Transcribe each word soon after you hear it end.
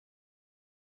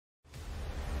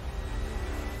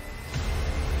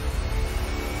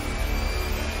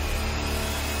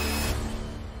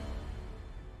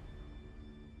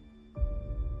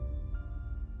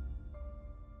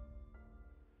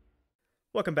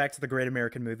Welcome back to the Great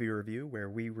American Movie Review, where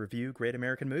we review great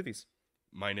American movies.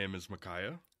 My name is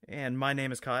Micaiah. And my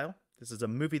name is Kyle. This is a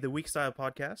Movie of the Week style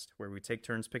podcast where we take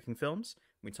turns picking films.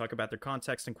 We talk about their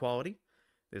context and quality.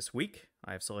 This week,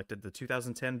 I have selected the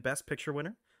 2010 Best Picture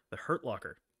winner, The Hurt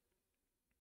Locker.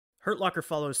 Hurt Locker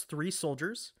follows three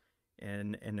soldiers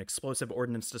in an explosive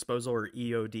ordnance disposal or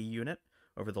EOD unit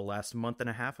over the last month and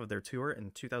a half of their tour in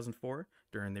 2004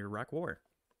 during the Iraq War.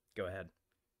 Go ahead.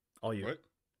 All you. What?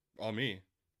 All me?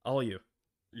 All you.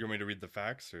 You want me to read the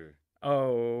facts or?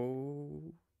 Oh,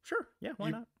 sure. Yeah,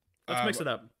 why not? Let's mix it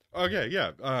up. Okay,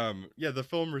 yeah. The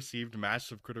film received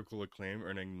massive critical acclaim,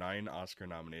 earning 9 Oscar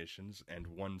nominations and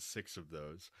won 6 of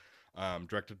those.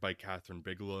 Directed by Catherine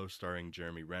Bigelow, starring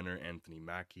Jeremy Renner, Anthony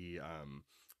Mackie.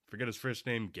 Forget his first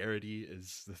name. Garrity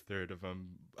is the third of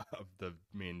them, of the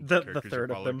main characters. The third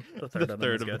of them. The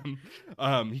third of them.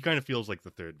 He kind of feels like the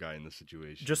third guy in the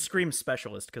situation. Just scream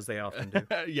specialist, because they often do.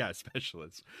 Yeah,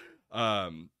 specialist.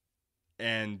 And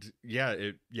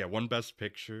won Best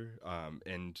Picture.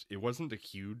 And it wasn't a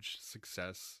huge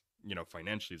success,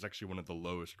 financially. It's actually one of the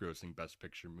lowest grossing Best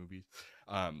Picture movies.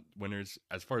 Winners,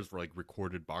 as far as like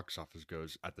recorded box office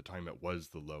goes, at the time it was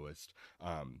the lowest.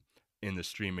 In the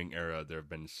streaming era, there have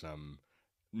been some,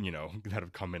 that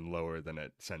have come in lower than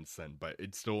it since then, but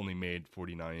it still only made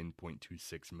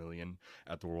 $49.26 million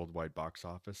at the worldwide box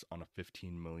office on a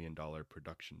 $15 million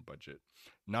production budget.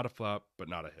 Not a flop, but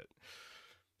not a hit.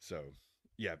 So,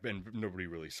 yeah, and nobody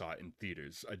really saw it in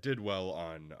theaters. I did well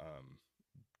on,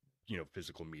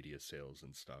 physical media sales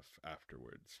and stuff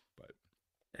afterwards, but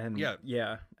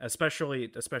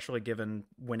especially given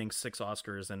winning 6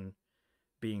 Oscars and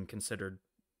being considered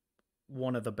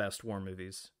one of the best war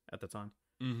movies at the time.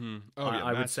 Mm-hmm.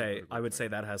 I would say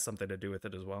that has something to do with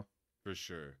it as well. For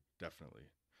sure, definitely.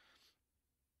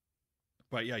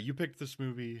 But yeah, you picked this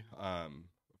movie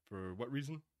for what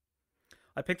reason?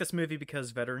 I picked this movie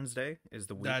because Veterans Day is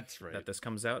the week that this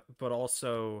comes out, but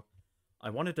also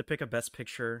I wanted to pick a Best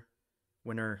Picture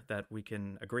winner that we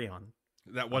can agree on.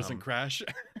 That wasn't Crash?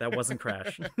 That wasn't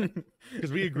Crash.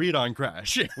 Because we agreed on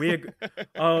Crash.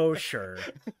 Oh, sure.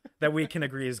 That we can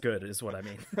agree is good is what I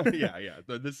mean. Yeah.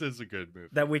 This is a good movie.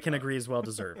 That we can agree is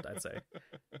well-deserved, I'd say.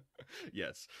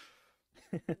 Yes.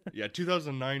 Yeah,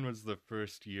 2009 was the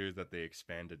first year that they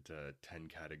expanded to 10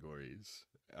 categories,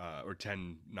 or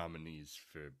 10 nominees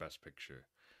for Best Picture.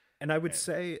 And I would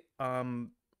say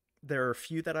there are a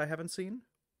few that I haven't seen.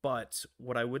 But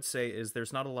what I would say is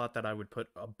there's not a lot that I would put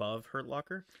above Hurt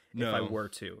Locker if I were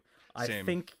to.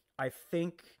 Same. I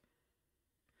think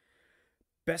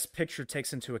Best Picture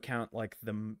takes into account like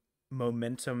the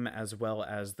momentum as well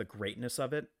as the greatness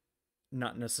of it,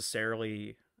 not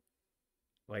necessarily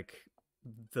like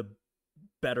the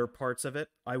better parts of it.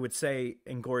 I would say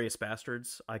Inglourious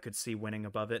Basterds I could see winning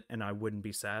above it, and I wouldn't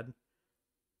be sad.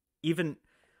 Even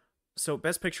so,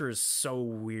 Best Picture is so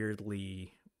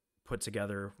weirdly put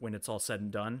together when it's all said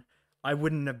and done. I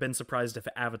wouldn't have been surprised if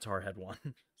Avatar had won,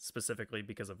 specifically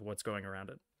because of what's going around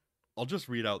it. I'll just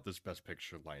read out this Best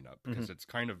Picture lineup because it's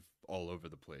kind of all over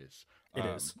the place. It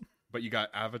is. But you got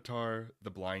Avatar,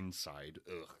 The Blind Side,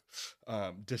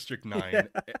 District 9,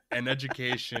 An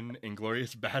Education,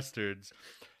 Inglourious Basterds,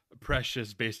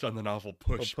 Precious, based on the novel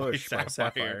Push by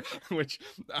Sapphire. Which,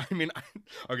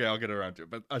 okay, I'll get around to it.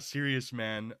 But A Serious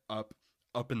Man, Up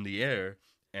in the Air,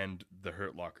 and The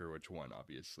Hurt Locker, which won,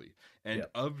 obviously. And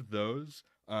of those,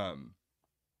 Avatar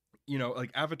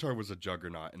was a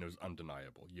juggernaut and it was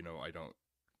undeniable. I don't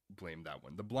blame that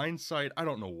one. The Blind Side, I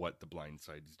don't know what The Blind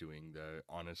Side is doing there,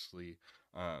 honestly.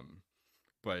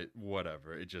 But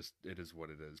whatever. It is what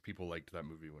it is. People liked that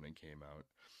movie when it came out.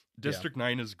 District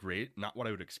 9 is great. Not what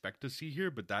I would expect to see here,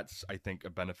 but that's, I think, a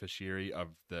beneficiary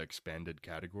of the expanded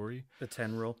category. The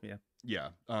 10 rule, yeah. Yeah.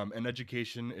 An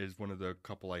Education is one of the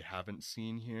couple I haven't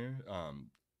seen here.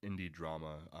 Indie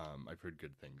drama. I've heard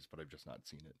good things, but I've just not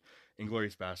seen it.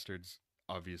 Inglourious Basterds,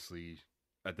 obviously,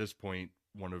 at this point,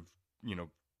 one of,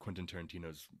 Quentin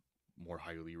Tarantino's more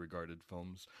highly regarded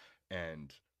films.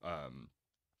 And,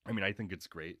 I think it's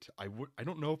great. I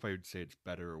don't know if I would say it's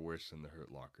better or worse than The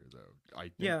Hurt Locker, though.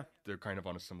 I think they're kind of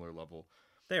on a similar level.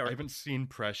 They are. I haven't seen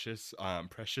Precious.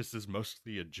 Precious is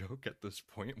mostly a joke at this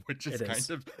point, which is kind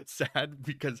of sad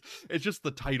because it's just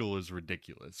the title is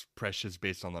ridiculous. Precious,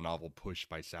 based on the novel Push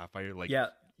by Sapphire.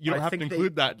 You don't have to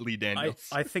include that, Lee Daniels.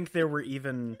 I think there were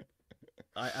even...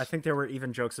 I think there were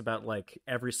even jokes about like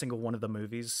every single one of the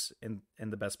movies in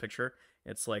the Best Picture.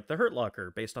 It's like The Hurt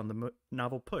Locker, based on the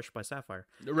novel Push by Sapphire.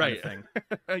 Right. Kind of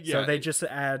thing. So they just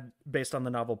add based on the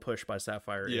novel Push by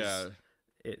Sapphire.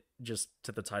 it just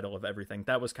to the title of everything.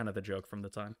 That was kind of the joke from the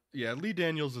time. Yeah, Lee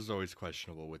Daniels is always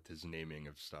questionable with his naming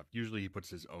of stuff. Usually he puts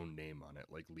his own name on it,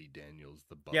 like Lee Daniels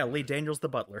the Yeah, Lee Butler. Daniels the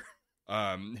butler.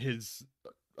 His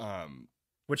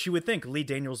Which you would think Lee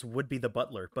Daniels would be the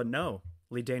butler, but no,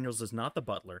 Lee Daniels is not the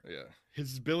butler. Yeah,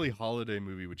 his Billie Holiday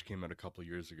movie, which came out a couple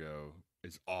years ago,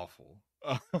 is awful.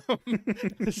 But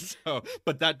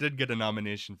that did get a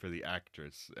nomination for the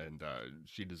actress, and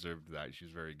she deserved that.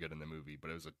 She's very good in the movie,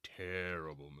 but it was a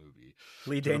terrible movie.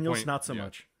 Lee To the Daniels, point- not so yeah.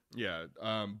 much. Yeah,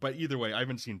 but either way, I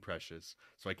haven't seen Precious,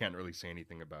 so I can't really say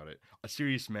anything about it. A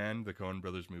Serious Man, the Coen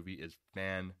Brothers movie, is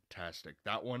fantastic.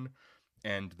 That one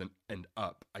and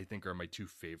Up, I think, are my two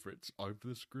favorites of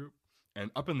this group.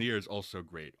 And Up in the Air is also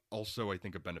great. Also, I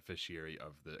think a beneficiary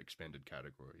of the expanded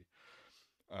category.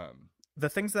 The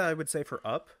things that I would say for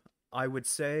Up, I would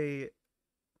say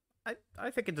I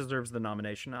think it deserves the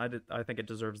nomination. I think it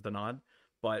deserves the nod,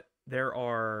 but there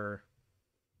are,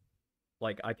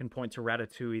 like, I can point to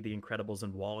Ratatouille, The Incredibles,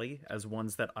 and Wall-E as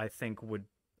ones that I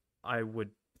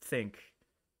would think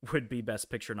would be Best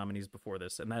Picture nominees before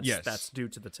this, and Yes. that's due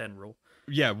to the 10 rule.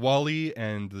 Yeah, Wall-E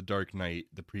and The Dark Knight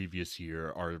the previous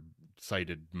year are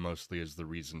cited mostly as the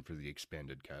reason for the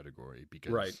expanded category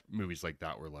because Right. movies like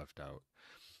that were left out.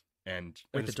 And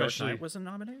Wait, and The Dark especially Knight wasn't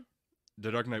nominated?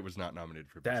 The Dark Knight was not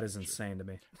nominated for That Best is Picture. insane to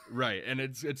me. Right, and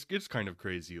it's kind of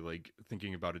crazy, like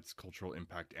thinking about its cultural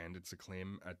impact and its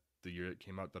acclaim at the year it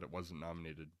came out that it wasn't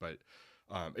nominated. But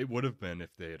it would have been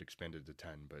if they had expanded to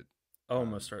 10. But Oh,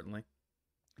 most certainly.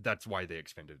 that's why they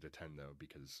expanded to 10 though,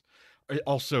 because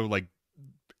also like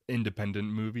independent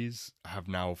movies have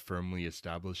now firmly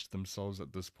established themselves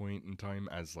at this point in time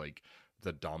as like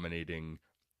the dominating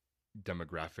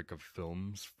demographic of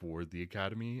films for the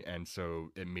Academy, and so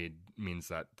it means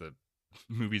that the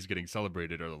movies getting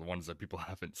celebrated are the ones that people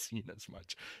haven't seen as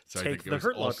much. So I Take think it The was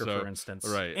Hurt Locker, also, for instance.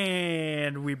 right.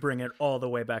 And we bring it all the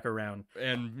way back around.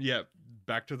 And yeah,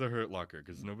 back to The Hurt Locker,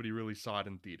 because nobody really saw it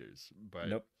in theaters. But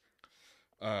Nope.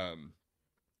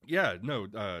 yeah,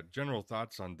 no, general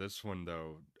thoughts on this one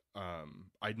though.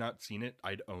 I'd not seen it.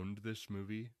 I'd owned this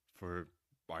movie for,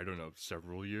 I don't know,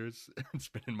 several years. It's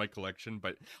been in my collection,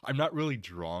 but I'm not really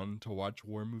drawn to watch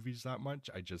war movies that much.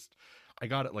 I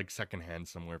got it like secondhand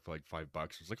somewhere for like $5. I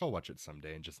was like, I'll watch it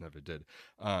someday, and just never did.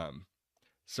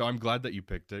 So I'm glad that you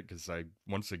picked it, because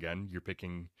once again,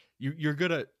 you're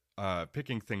good at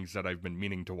picking things that I've been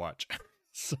meaning to watch.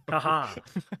 So, Haha.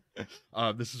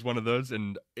 this is one of those,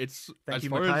 and it's Thank as you,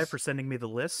 far Makai, as... for sending me the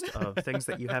list of things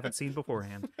that you haven't seen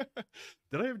beforehand.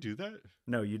 Did I ever do that?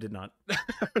 No, you did not. I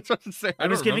was about to say, I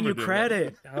was don't giving you remember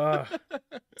doing that.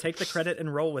 credit. Take the credit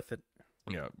and roll with it.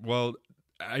 Yeah, well,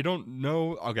 I don't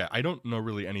know. Okay, I don't know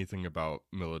really anything about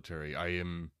military. I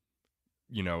am,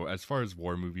 as far as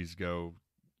war movies go,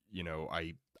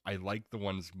 I like the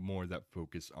ones more that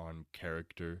focus on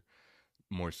character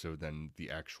more so than the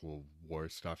actual war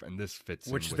stuff, and this fits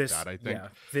in with that, I think. Yeah,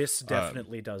 this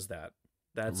definitely does that.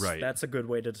 Right. That's a good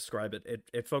way to describe it.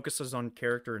 It focuses on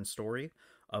character and story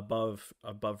above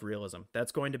realism.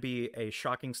 That's going to be a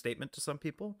shocking statement to some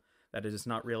people, that it is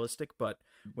not realistic, but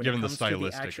when Given it the comes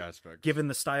stylistic to the aspect. given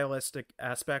the stylistic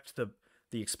aspect,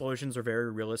 the explosions are very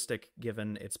realistic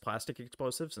given it's plastic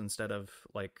explosives instead of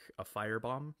like a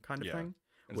firebomb kind of Yeah. thing.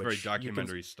 It's very which you can-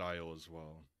 documentary style as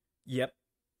well. Yep.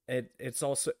 It is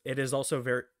also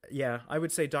very, yeah, I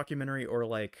would say documentary, or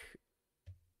like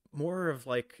more of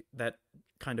like that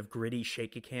kind of gritty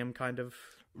shaky cam kind of.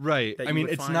 Right. that I you mean,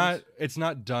 would find. it's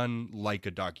not done like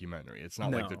a documentary. It's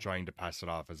not like they're No. trying to pass it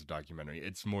off as a documentary.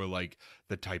 It's more like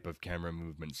the type of camera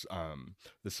movements.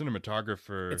 The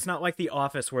cinematographer. It's not like The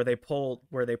Office where they pull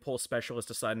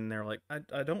specialists aside and they're like,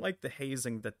 I don't like the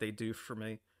hazing that they do for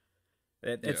me.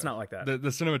 It's Yeah. not like that. The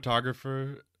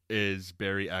cinematographer is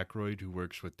Barry Ackroyd, who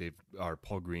works with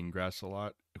Paul Greengrass a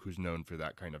lot, who's known for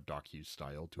that kind of docu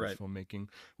style to his Right. filmmaking,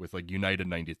 with like United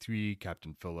 93,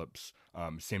 Captain Phillips,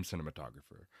 same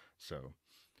cinematographer. So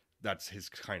that's his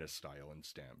kind of style and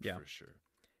stamp, Yeah. for sure.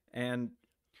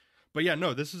 But yeah,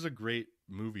 no, this is a great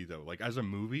movie though. Like as a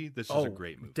movie, this is a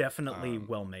great movie. Definitely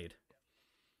well made.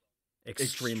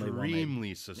 Extremely well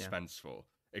made. Suspenseful.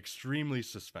 Extremely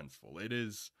suspenseful. It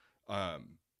is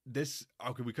this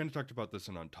okay, we kind of talked about this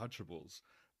in Untouchables,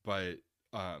 but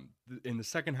in the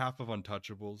second half of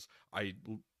Untouchables,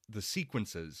 the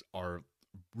sequences are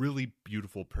really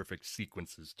beautiful, perfect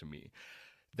sequences to me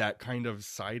that kind of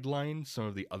sideline some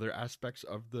of the other aspects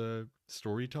of the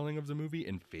storytelling of the movie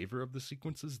in favor of the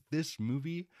sequences. This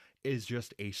movie is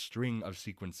just a string of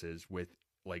sequences with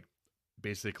like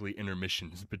basically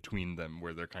intermissions between them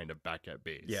where they're kind of back at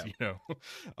base, Yeah. you know.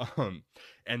 um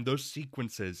and those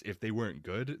sequences, if they weren't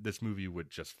good, this movie would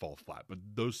just fall flat, but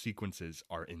those sequences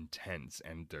are intense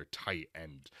and they're tight,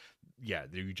 and yeah,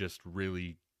 you just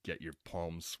really get your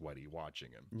palms sweaty watching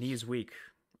him. Knees weak,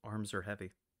 arms are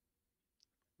heavy.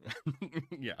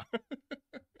 Yeah.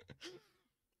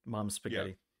 Mom's spaghetti.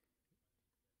 Yeah.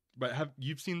 But have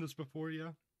you've seen this before?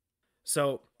 Yeah.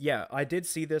 So yeah, I did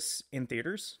see this in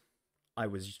theaters. I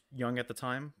was young at the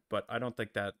time, but I don't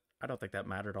think that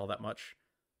mattered all that much.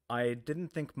 I didn't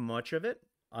think much of it.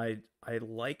 I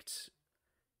liked,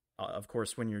 of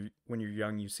course, when you're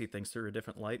young, you see things through a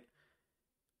different light.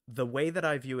 The way that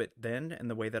I view it then and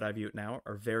the way that I view it now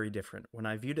are very different. When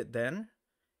I viewed it then,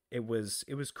 it was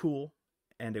cool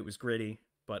and it was gritty,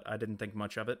 but I didn't think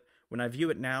much of it. When I view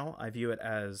it now, I view it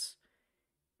as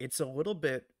it's a little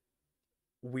bit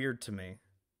weird to me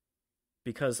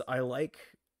because I like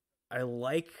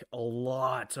a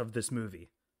lot of this movie.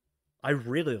 I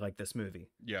really like this movie,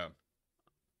 Yeah.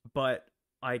 but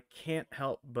I can't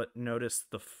help but notice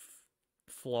the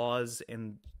flaws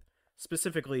in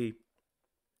specifically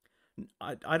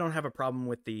I don't have a problem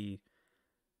with the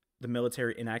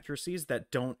military inaccuracies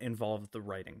that don't involve the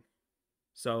writing.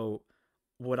 So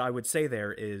what I would say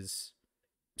there is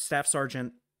Staff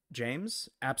Sergeant James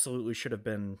absolutely should have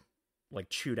been like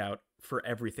chewed out for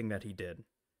everything that he did.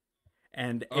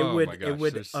 And Oh my gosh, it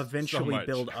would there's so eventually much.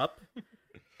 build up,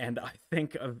 and I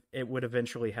think it would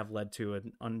eventually have led to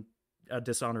a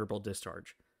dishonorable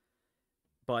discharge.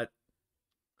 But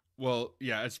Well,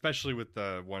 yeah, especially with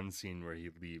the one scene where he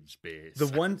leaves base. the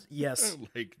one, yes.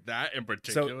 Like that in So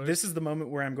particular. this is the moment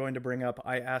where I'm going to bring up.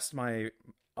 I asked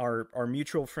our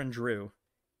mutual friend Drew.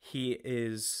 He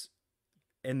is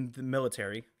in the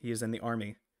military. He is in the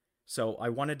army. So I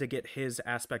wanted to get his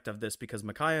aspect of this because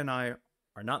Micaiah and I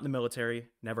are not in the military,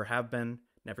 never have been,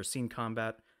 never seen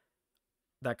combat,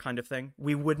 that kind of thing.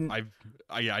 We wouldn't.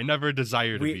 I never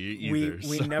desire to be either.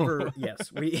 We so. never.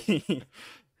 Yes, we.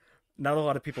 Not a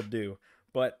lot of people do,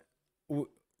 but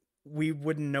we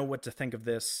wouldn't know what to think of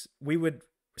this. We would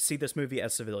see this movie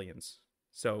as civilians.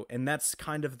 So, and that's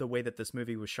kind of the way that this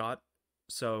movie was shot.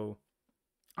 So,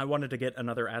 I wanted to get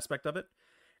another aspect of it.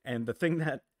 And the thing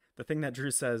that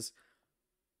Drew says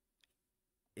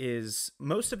is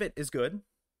most of it is good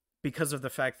because of the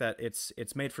fact that it's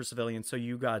made for civilians, so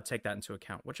you got to take that into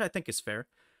account, which I think is fair.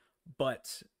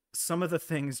 But some of the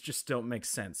things just don't make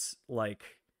sense.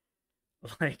 Like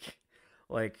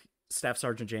like Staff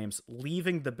Sergeant James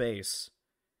leaving the base,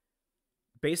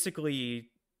 basically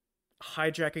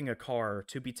hijacking a car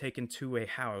to be taken to a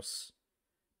house,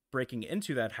 breaking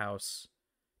into that house,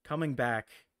 coming back,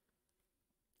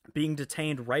 being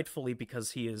detained rightfully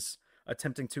because he is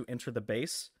attempting to enter the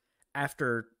base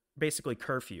after basically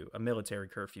curfew, a military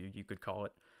curfew, you could call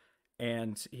it.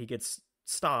 And he gets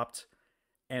stopped,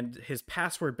 and his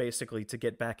password basically to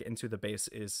get back into the base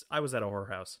is I was at a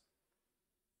whorehouse.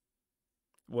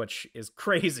 Which is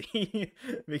crazy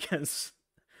because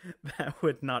that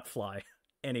would not fly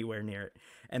anywhere near it.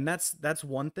 And that's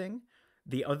one thing.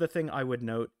 The other thing I would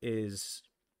note is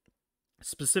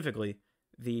specifically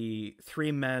the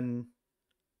three men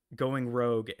going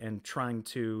rogue and trying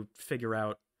to figure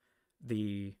out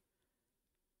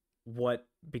what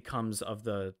becomes of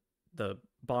the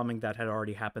bombing that had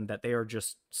already happened that they are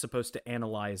just supposed to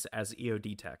analyze as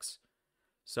EOD techs.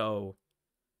 So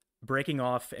breaking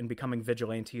off and becoming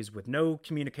vigilantes with no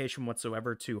communication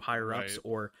whatsoever to higher ups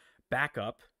or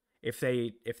backup. If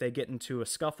they get into a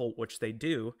scuffle, which they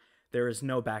do, there is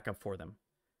no backup for them.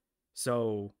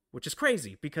 So, which is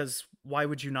crazy because why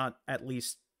would you not at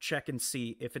least check and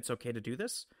see if it's okay to do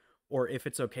this or if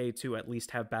it's okay to at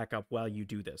least have backup while you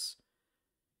do this?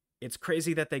 It's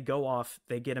crazy that they go off,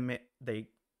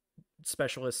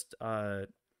 specialist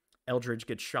Eldridge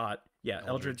gets shot. Yeah,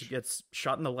 Eldridge gets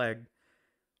shot in the leg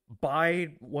by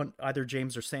either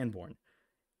James or Sanborn,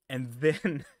 and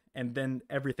then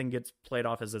everything gets played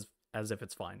off as if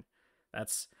it's fine.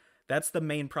 That's the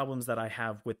main problems that I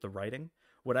have with the writing.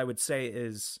 What I would say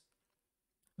is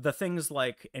the things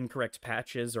like incorrect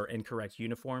patches or incorrect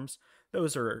uniforms,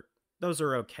 those are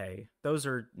okay. Those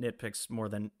are nitpicks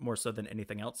more so than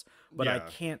anything else. But I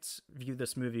can't view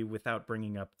this movie without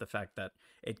bringing up the fact that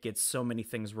it gets so many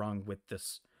things wrong with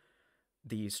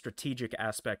the strategic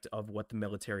aspect of what the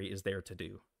military is there to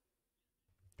do.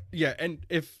 Yeah, and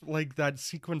if like that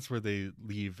sequence where they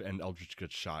leave and Eldridge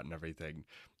gets shot and everything,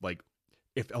 like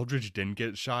if Eldridge didn't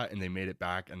get shot and they made it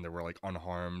back and they were like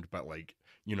unharmed, but like,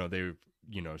 they,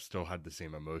 still had the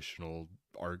same emotional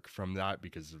arc from that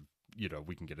because of,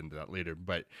 we can get into that later.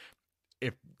 But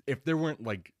if there weren't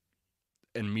like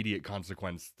immediate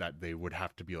consequence that they would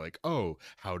have to be like, oh,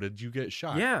 how did you get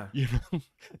shot? Yeah. You know,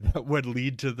 that would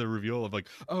lead to the reveal of like,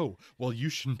 oh, well, you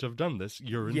shouldn't have done this.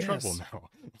 You're in trouble Yes. now.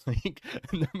 Like,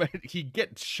 and then he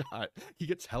gets shot. He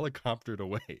gets helicoptered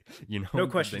away. You know, No did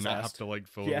they questions not have asked. to like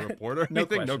fill a Yeah. report or No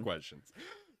anything? No question. questions.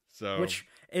 So Which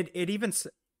it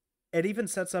even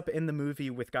sets up in the movie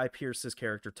with Guy Pearce's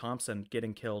character Thompson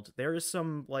getting killed. There is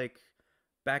some like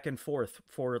back and forth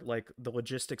for like the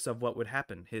logistics of what would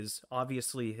happen. His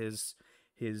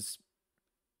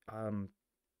um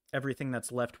everything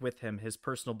that's left with him, his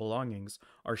personal belongings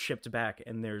are shipped back,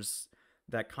 and there's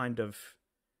that kind of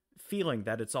feeling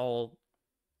that it's all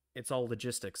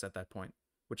logistics at that point,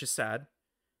 which is sad,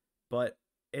 but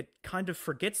it kind of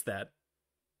forgets that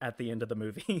at the end of the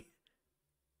movie.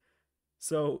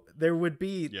 So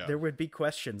yeah, there would be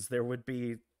questions, there would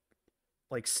be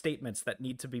like statements that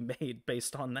need to be made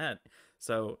based on that.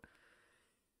 So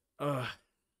uh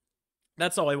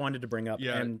that's all I wanted to bring up.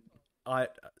 yeah, And I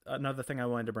another thing I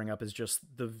wanted to bring up is just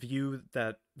the view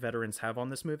that veterans have on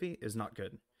this movie is not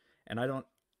good. And I don't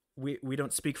we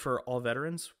don't speak for all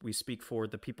veterans, we speak for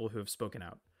the people who have spoken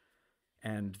out.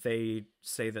 And they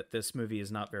say that this movie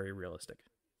is not very realistic,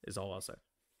 is all I'll say.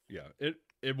 yeah.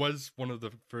 It was one of the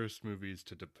first movies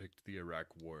to depict the Iraq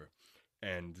War.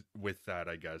 And with that,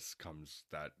 I guess, comes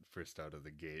that first out of the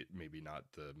gate, maybe not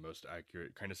the most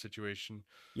accurate kind of situation.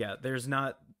 Yeah, there's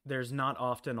not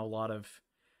often a lot of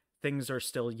things are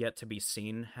still yet to be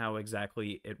seen how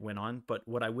exactly it went on, but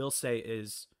what I will say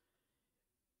is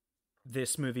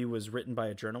this movie was written by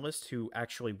a journalist who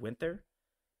actually went there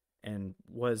and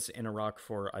was in Iraq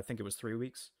for I think it was 3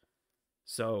 weeks.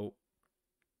 So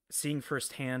seeing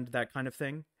firsthand that kind of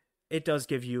thing, it does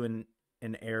give you an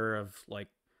air of like,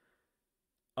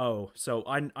 oh, so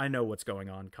I know what's going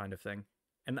on kind of thing.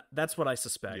 And that's what I Yeah.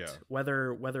 suspect.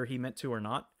 Whether he meant to or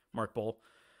not, Mark Bull,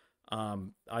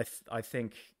 I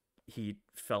think he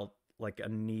felt like a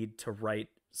need to write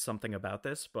something about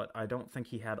this, but I don't think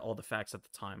he had all the facts at the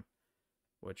time,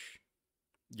 which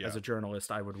Yeah. as a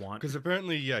journalist I would want. Because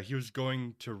apparently, yeah, he was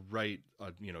going to write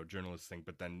a journalist thing,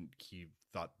 but then he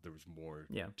thought there was more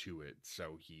Yeah. to it,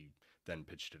 so he then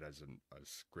pitched it as a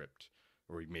script,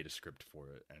 or he made a script for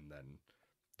it, and then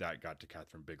that got to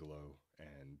Catherine Bigelow,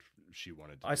 and she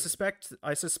wanted to I do it.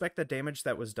 suspect the damage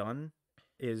that was done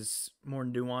is more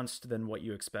nuanced than what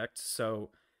you expect.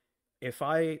 So if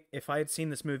I had seen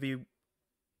this movie,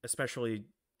 especially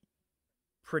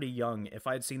pretty young, if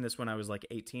I had seen this when I was like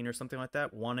 18 or something like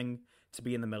that, wanting to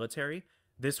be in the military,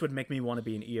 this would make me want to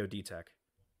be an EOD tech.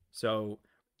 So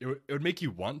It would make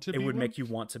you want to it be would one? make you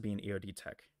want to be an EOD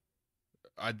tech.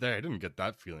 I didn't get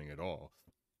that feeling at all.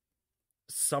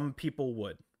 Some people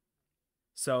would.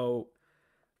 So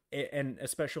and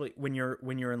especially when you're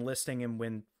enlisting and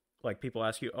when like people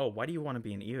ask you, "Oh, why do you want to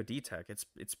be an EOD tech?"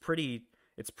 It's pretty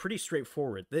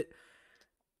straightforward. That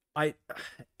I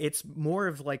it's more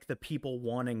of like the people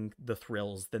wanting the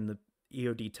thrills than the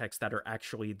EOD techs that are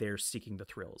actually there seeking the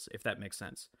thrills, if that makes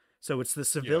sense. So it's the Yeah,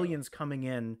 civilians coming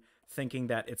in thinking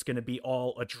that it's going to be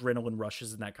all adrenaline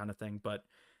rushes and that kind of thing, but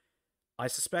I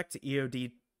suspect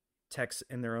EOD techs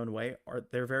in their own way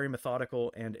they're very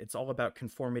methodical, and it's all about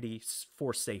conformity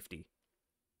for safety.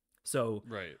 So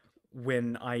right.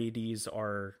 when IEDs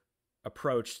are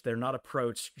approached, they're not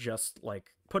approached just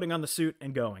like putting on the suit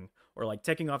and going, or like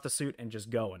taking off the suit and just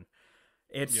going.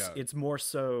 It's Yeah, it's more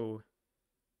so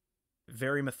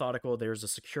very methodical. There's a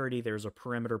security, there's a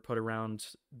perimeter put around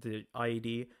the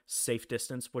IED, safe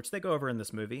distance, which they go over in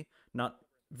this movie. Not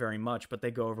very much, but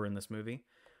they go over in this movie.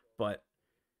 But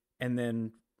and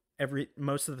then every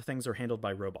most of the things are handled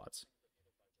by robots.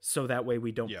 So that way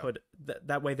we don't yeah, put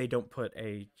that way they don't put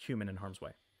a human in harm's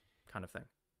way, kind of thing.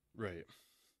 right.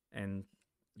 And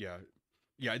Yeah.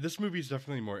 Yeah, this movie is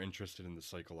definitely more interested in the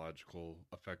psychological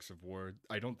effects of war.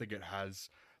 I don't think it has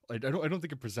I don't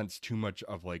think it presents too much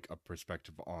of like a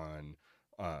perspective on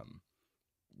um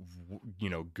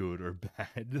good or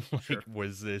bad. Like sure.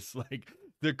 was this like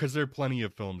because there are plenty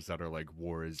of films that are like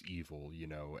war is evil,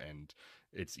 and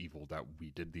it's evil that we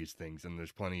did these things, and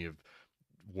there's plenty of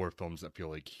war films that feel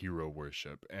like hero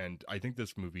worship, and I think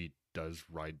this movie does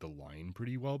ride the line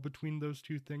pretty well between those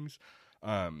two things.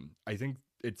 I think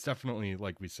it's definitely,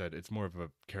 like we said, it's more of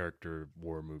a character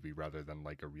war movie rather than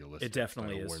like a It realistic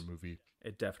definitely style war is. movie,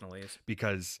 It definitely is.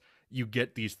 because you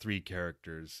get these three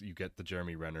characters. You get the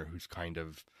Jeremy Renner, who's kind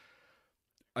of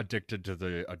addicted to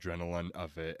the adrenaline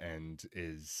of it, and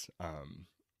is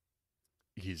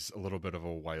he's a little bit of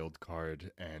a wild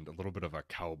card and a little bit of a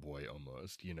cowboy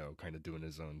almost, kind of doing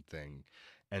his own thing.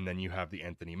 And then you have the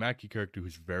Anthony Mackie character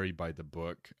who's very by the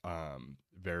book,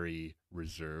 very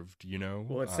reserved, you know?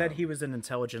 Well, it said he was in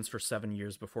intelligence for 7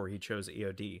 years before he chose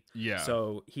EOD. Yeah.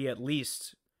 So he at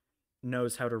least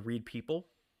knows how to read people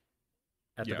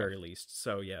at the Yeah. very least.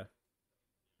 So yeah.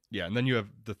 Yeah, and then you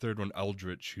have the third one,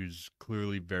 Eldritch, who's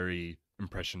clearly very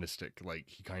impressionistic. Like,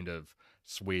 he kind of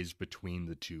sways between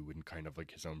the two in kind of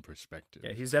like his own perspective.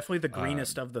 Yeah, he's definitely the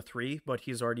greenest of the three, but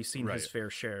he's already seen his Right. fair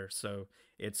share, so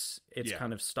it's Yeah.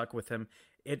 kind of stuck with him.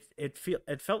 It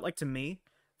felt like to me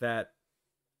that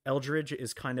Eldridge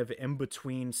is kind of in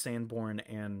between Sanborn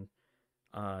and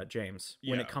James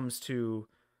when Yeah. it comes to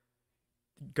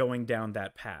going down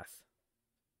that path.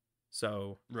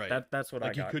 So Right. that's what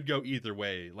Like, I got. he could go either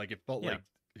way. Like, it felt Yeah.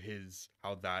 like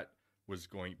how that was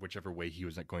going, whichever way he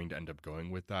was going to end up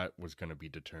going with that was going to be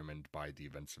determined by the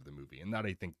events of the movie. And that,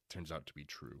 I think, turns out to be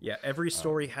true. Yeah, every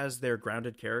story has their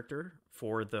grounded character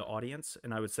for the audience,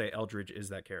 and I would say Eldridge is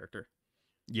that character.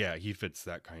 Yeah, he fits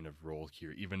that kind of role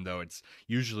here, even though it's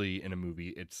usually in a movie,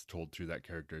 it's told through that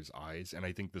character's eyes. And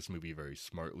I think this movie very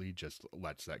smartly just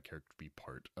lets that character be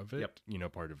part of it, Yep. you know,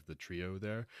 part of the trio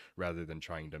there, rather than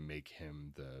trying to make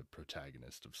him the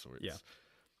protagonist of sorts. Yeah.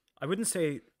 I wouldn't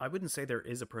say there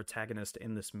is a protagonist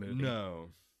in this movie.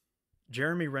 No.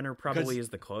 Jeremy Renner probably 'Cause- is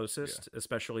the closest,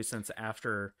 especially since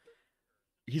after.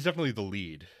 He's definitely the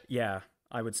lead. Yeah,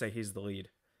 I would say he's the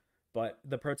lead, but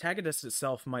the protagonist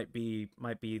itself might be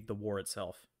the war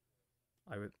itself.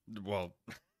 I would, Well,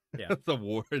 yeah, the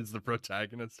war is the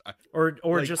protagonist. or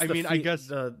Like, just I the mean, I guess-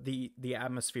 the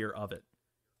atmosphere of it,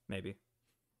 maybe.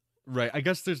 Right. I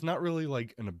guess there's not really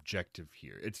like an objective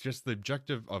here. It's just the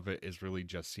objective of it is really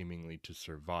just seemingly to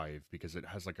survive because it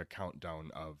has like a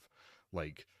countdown of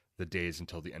like the days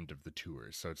until the end of the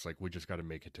tour. So it's like we just got to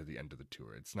make it to the end of the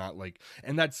tour. It's not like,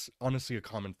 and that's honestly a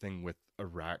common thing with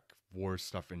Iraq war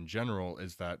stuff in general,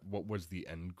 is that what was the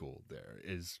end goal there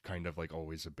is kind of like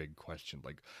always a big question.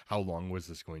 Like, how long was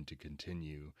this going to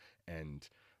continue, and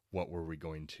what was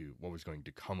going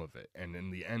to come of it? And in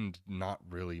the end, not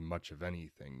really much of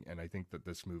anything. And I think that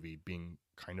this movie, being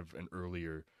kind of an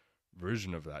earlier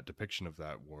version of that depiction of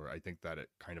that war, I think that it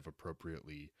kind of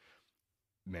appropriately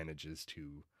manages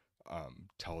to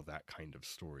tell that kind of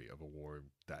story of a war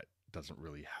that doesn't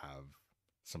really have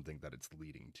something that it's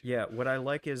leading to. Yeah, what I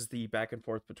like is the back and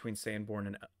forth between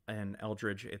Sanborn and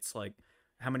Eldridge. It's like,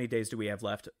 how many days do we have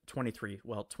left? 23.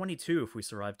 Well, 22 if we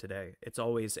survive today. It's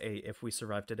always if we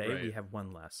survive today, we Right. have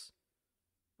one less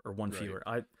or one Right. fewer.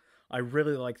 I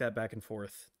really like that back and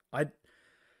forth.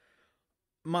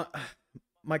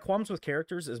 My qualms with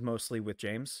characters is mostly with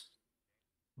James,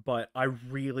 but I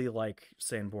really like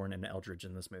Sanborn and Eldridge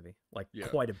in this movie, like Yeah.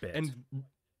 quite a bit.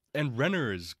 And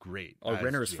Renner is great. Oh, as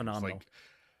Renner is James. phenomenal.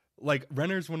 Like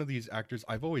Renner's one of these actors,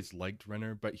 I've always liked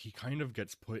Renner, but he kind of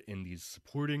gets put in these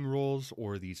supporting roles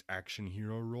or these action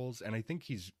hero roles, and I think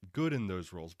he's good in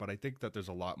those roles, but I think that there's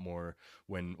a lot more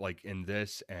when, like, in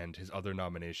this, and his other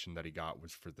nomination that he got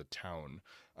was for The Town,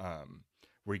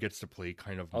 where he gets to play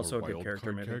kind of more Also a good wild character,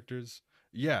 card maybe. characters.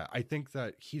 Yeah, I think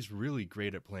that he's really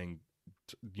great at playing,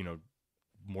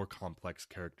 more complex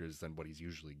characters than what he's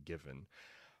usually given.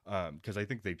 Because I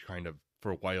think they kind of, for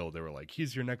a while, they were like,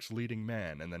 he's your next leading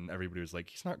man. And then everybody was like,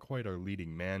 he's not quite our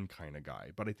leading man kind of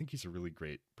guy. But I think he's a really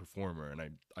great performer.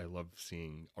 And I love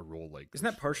seeing a role like this. Isn't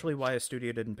that for partially him. why a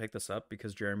studio didn't pick this up?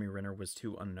 Because Jeremy Renner was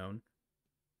too unknown?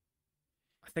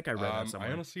 I think I read that somewhere.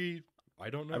 I honestly, I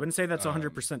don't know. I wouldn't say that's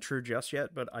 100% true just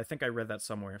yet, but I think I read that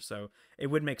somewhere. So it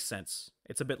would make sense.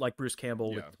 It's a bit like Bruce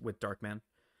Campbell Yeah. with Darkman.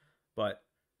 But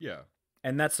Yeah.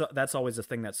 and that's always a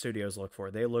thing that studios look for.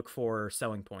 They look for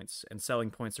selling points, and selling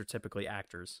points are typically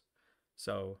actors.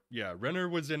 So Yeah. Renner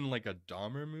was in like a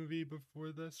Dahmer movie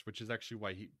before this, which is actually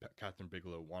why Catherine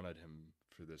Bigelow wanted him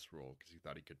for this role, because he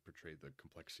thought he could portray the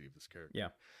complexity of this character. Yeah.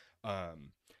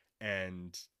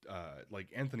 And like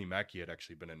Anthony Mackie had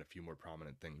actually been in a few more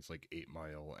prominent things like 8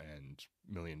 Mile and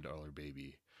 $1 Million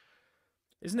Baby.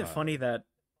 Isn't it funny that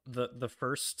the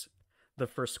first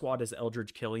squad is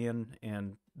Eldridge Killian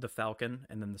and the Falcon,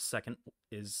 and then the second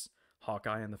is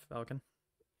Hawkeye and the Falcon?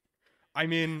 I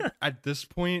mean, at this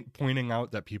point, pointing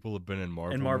out that people have been in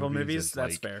Marvel movies, is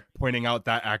that's like fair. Pointing out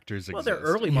that actors Well, exist. they're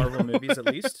early Marvel movies, at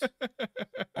least.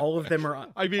 All of them are.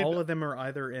 I mean, all of them are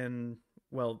either in.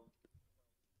 Well,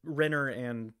 Renner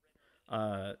and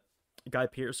Guy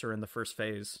Pearce are in the first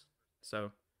phase,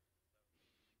 so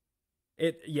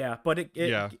it. Yeah, but it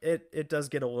Yeah. it does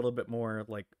get a little bit more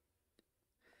like.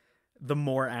 the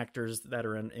more actors that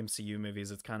are in MCU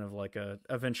movies, it's kind of like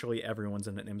eventually everyone's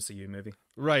in an MCU movie.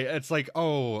 Right. It's like,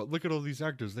 oh, look at all these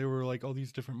actors. They were like all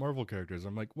these different Marvel characters.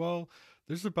 I'm like, well,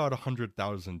 there's about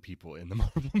 100,000 people in the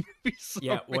Marvel movies. So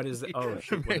Yeah, what is it? Oh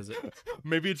shoot, what is it?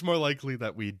 Maybe it's more likely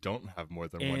that we don't have more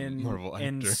than one Marvel actor.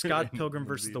 In Scott in Pilgrim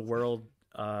vs. the movies. World,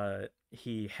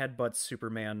 he headbutts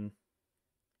Superman,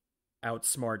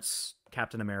 outsmarts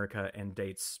Captain America, and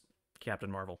dates Captain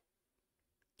Marvel.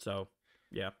 So,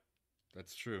 yeah,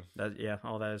 That's true.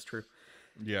 all that is true.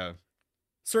 Yeah.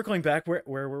 Circling back, where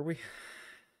were we?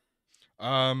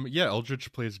 Yeah,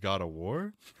 Eldritch plays God of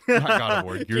War. Not God of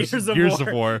War, Gears of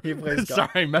War. War. He plays God. Sorry,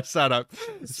 I messed that up.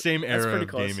 Same That's era pretty of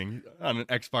close. gaming on an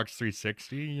Xbox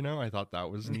 360. You know, I thought that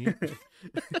was neat.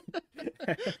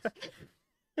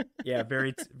 Yeah,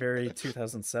 very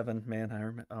 2007, man. I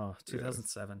remember. Oh,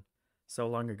 2007, so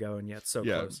long ago, and yet so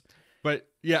Yeah. close. But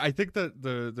yeah, I think that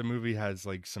the movie has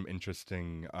like some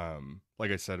interesting,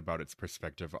 like I said, about its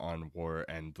perspective on war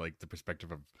and like the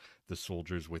perspective of the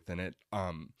soldiers within it.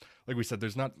 Like we said,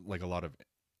 there's not like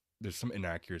there's some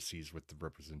inaccuracies with the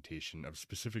representation of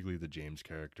specifically the James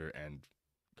character and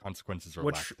consequences or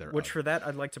lack thereof. Which for that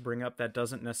I'd like to bring up, that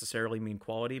doesn't necessarily mean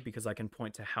quality, because I can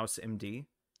point to House MD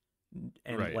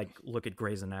and Right. like look at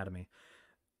Grey's Anatomy.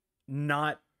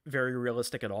 Not very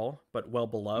realistic at all, but well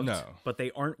beloved. No. But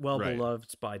they aren't well Right.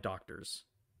 beloved by doctors.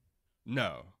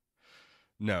 No.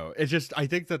 It's just, I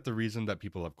think that the reason that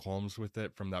people have qualms with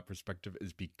it from that perspective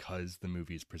is because the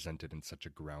movie is presented in such a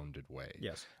grounded way.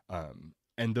 Yes.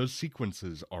 And those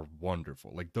sequences are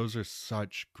wonderful. Like, those are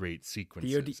such great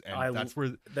sequences. That's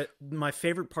where my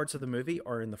favorite parts of the movie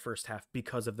are in the first half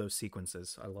because of those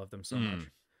sequences. I love them so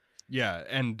much. Yeah,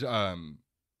 and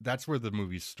that's where the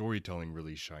movie's storytelling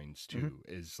really shines too,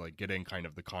 is like getting kind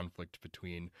of the conflict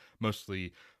between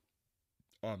mostly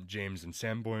James and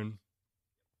Sanborn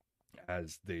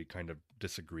as they kind of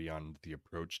disagree on the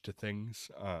approach to things,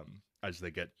 as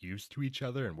they get used to each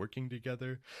other and working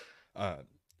together.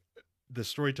 The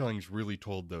storytelling is really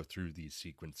told though through these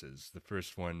sequences. The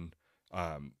first one,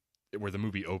 where the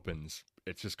movie opens,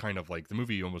 it's just kind of like the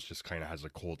movie almost just kind of has a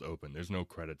cold open. There's no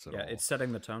credits at all. Yeah, it's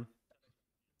setting the tone.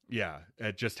 Yeah,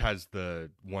 it just has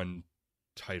the one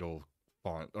title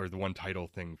font or the one title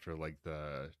thing for like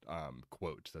the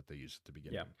quote that they use at the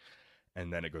beginning. Yeah.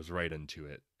 And then it goes right into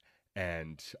it.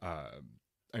 And I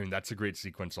mean, that's a great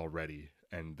sequence already.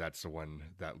 And that's the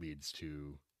one that leads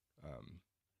to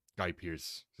Guy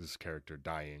Pearce's character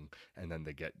dying. And then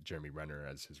they get Jeremy Renner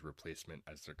as his replacement,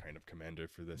 as their kind of commander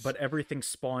for this. But everything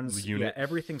spawns. unit. Yeah,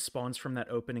 everything spawns from that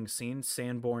opening scene.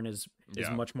 Sanborn is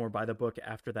much more by the book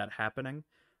after that happening.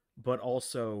 But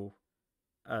also,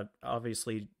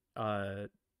 obviously,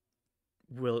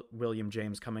 William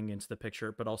James coming into the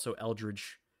picture, but also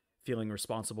Eldridge feeling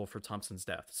responsible for Thompson's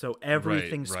death. So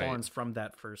everything spawns from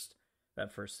that first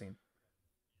scene.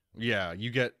 Yeah, you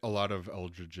get a lot of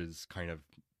Eldridge's kind of,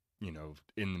 you know,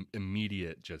 in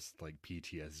immediate just like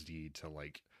PTSD to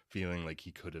like feeling like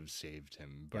he could have saved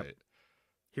him, but Yep.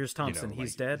 Here's Thompson. you know,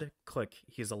 He's dead. Click.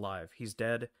 He's alive. He's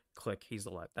dead. Click. He's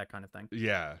alive. That kind of thing.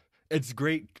 yeah. It's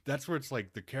great. That's where it's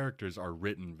like the characters are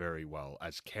written very well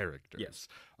as characters. Yes.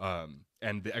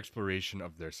 And the exploration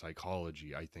of their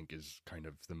psychology, I think, is kind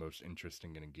of the most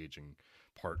interesting and engaging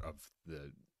part of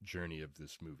the journey of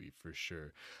this movie, for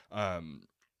sure.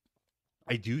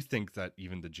 I do think that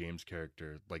even the James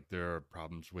character, like, there are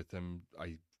problems with him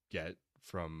I get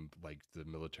from like the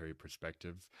military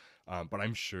perspective, but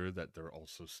I'm sure that there are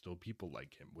also still people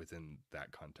like him within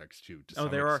that context too, to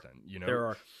some extent. You know, there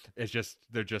are. It's just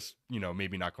they're just, you know,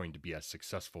 maybe not going to be as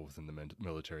successful within the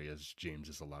military as James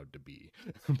is allowed to be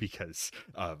because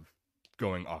of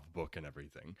going off book and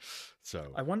everything. So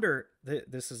I wonder.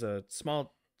 This is a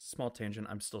small tangent.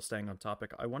 I'm still staying on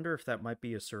topic. I wonder if that might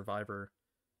be a survivor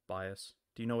bias.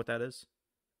 Do you know what that is?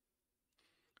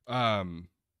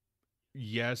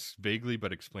 Yes, vaguely,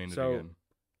 but explain it So, again.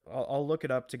 I'll look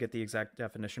it up to get the exact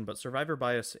definition, but survivor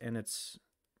bias, and it's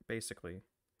basically,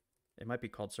 it might be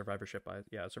called survivorship bias.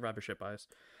 Yeah, survivorship bias.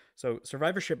 So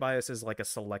survivorship bias is like a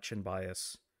selection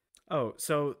bias. Oh,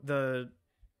 so the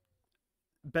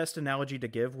best analogy to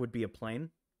give would be a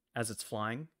plane as it's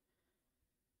flying.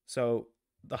 So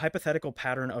the hypothetical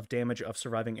pattern of damage of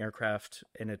surviving aircraft,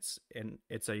 and it's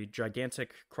a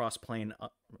gigantic cross plane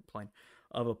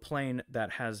of a plane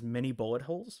that has many bullet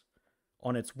holes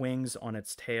on its wings, on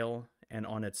its tail, and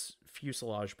on its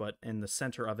fuselage, but in the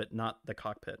center of it, not the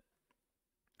cockpit.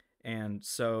 And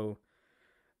so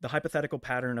the hypothetical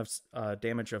pattern of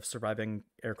damage of surviving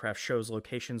aircraft shows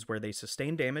locations where they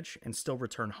sustain damage and still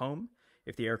return home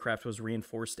if the aircraft was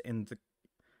reinforced in the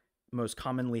most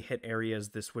commonly hit areas,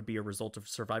 this would be a result of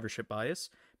survivorship bias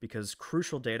because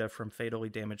crucial data from fatally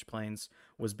damaged planes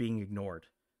was being ignored.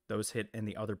 Those hit in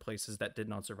the other places that did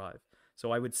not survive.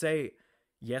 So I would say,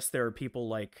 yes, there are people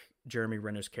like Jeremy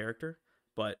Renner's character,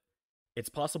 but it's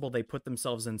possible they put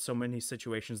themselves in so many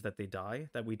situations that they die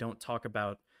that we don't talk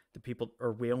about the people,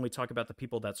 or we only talk about the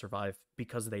people that survive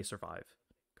because they survive,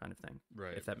 kind of thing.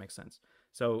 Right. If that makes sense.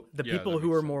 So the Yeah, people that who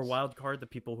makes are more sense. wild card, the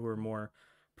people who are more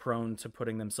prone to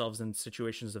putting themselves in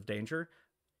situations of danger,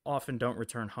 often don't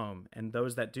return home. And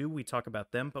those that do, we talk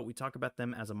about them, but we talk about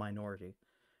them as a minority.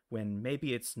 When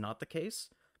maybe it's not the case,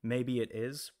 maybe it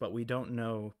is, but we don't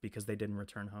know because they didn't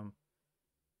return home.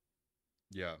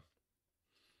 Yeah.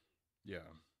 Yeah.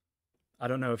 I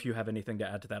don't know if you have anything to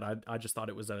add to that. I just thought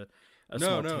it was a No,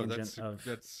 small tangent that's of.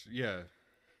 that's yeah.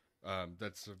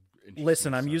 That's a interesting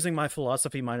Listen, I'm aside. using my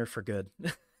philosophy minor for good,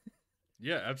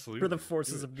 Yeah, absolutely. for the Do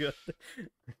forces it. of good.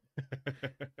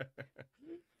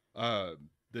 uh,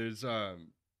 there's th-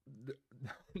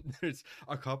 there's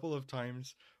a couple of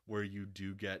times where you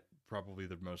do get probably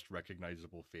the most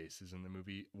recognizable faces in the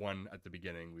movie. One at the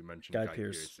beginning, we mentioned Guy Guy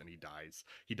Pearce. Pearce, and he dies.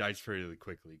 He dies fairly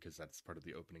quickly because that's part of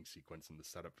the opening sequence and the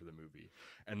setup for the movie.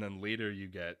 And then later you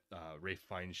get Ray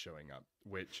Fiennes showing up,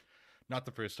 which not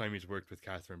the first time he's worked with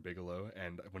Catherine Bigelow.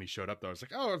 And when he showed up, though, I was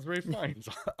like, "Oh, it's Ray Fiennes!"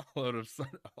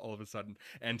 all of a sudden,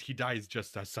 and he dies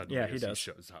just as suddenly Yeah, he as does.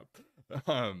 he shows up.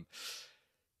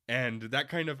 And that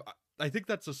kind of, I think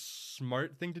that's a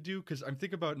smart thing to do because I'm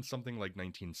thinking about in something like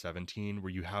 1917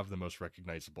 where you have the most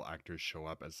recognizable actors show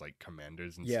up as like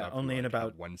commanders and Yeah, stuff. only who, in like, have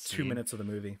about one 2 scene. minutes of the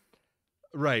movie.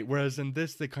 Right. Whereas in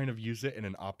this, they kind of use it in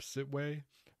an opposite way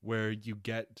where you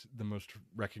get the most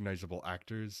recognizable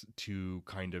actors to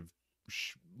kind of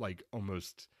like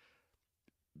almost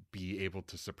be able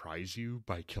to surprise you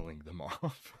by killing them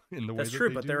off in the way That's that true,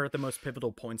 they but do. they're at the most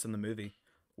pivotal points in the movie.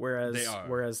 They Whereas are.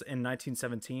 whereas in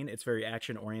 1917, it's very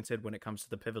action oriented when it comes to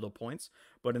the pivotal points.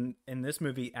 But in this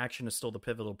movie, action is still the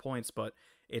pivotal points, but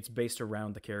it's based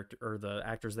around the character or the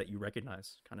actors that you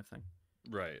recognize, kind of thing.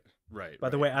 Right. Right. By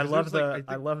the right. way, I Because love there's, like,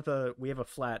 the I love the we have a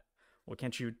flat. Well,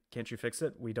 can't you fix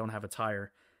it? We don't have a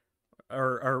tire.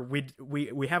 Or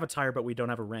we have a tire, but we don't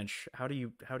have a wrench. How do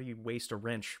you waste a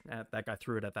wrench? That guy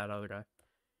threw it at that other guy.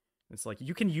 It's like,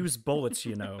 you can use bullets,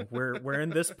 you know. We're in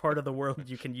this part of the world,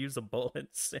 you can use a bullet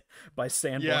by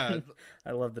Sanborn. Yeah,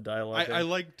 I love the dialogue. I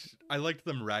liked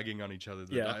them ragging on each other.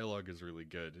 The Yeah. dialogue is really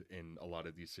good in a lot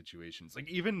of these situations. Like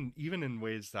even in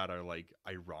ways that are like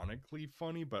ironically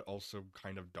funny, but also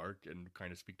kind of dark and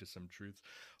kind of speak to some truth.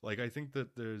 Like I think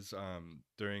that there's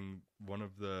during one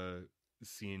of the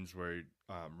scenes where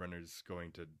Renner's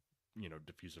going to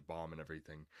defuse a bomb and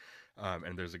everything,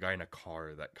 and there's a guy in a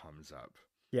car that comes up.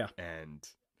 Yeah. And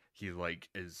he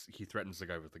threatens the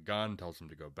guy with a gun, tells him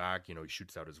to go back. He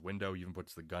shoots out his window, even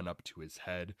puts the gun up to his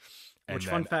head. And Which,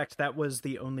 fun fact, that was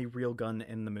the only real gun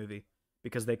in the movie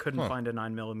because they couldn't find a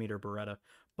 9mm Beretta,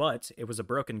 but it was a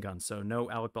broken gun, so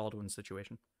no Alec Baldwin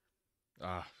situation.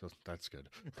 That's good.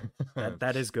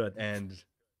 That is good. And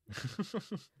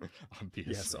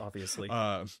obviously. Yes, obviously.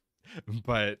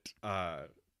 But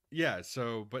yeah,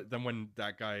 so but then when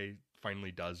that guy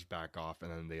finally does back off and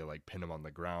then they like pin him on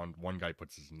the ground, one guy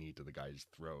puts his knee to the guy's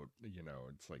throat.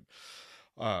 It's like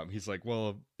he's like,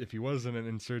 well, if he wasn't an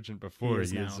insurgent before,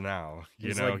 he is now.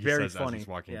 He's he very says funny. as he's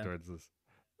walking towards this.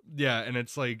 Yeah, and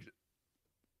it's like,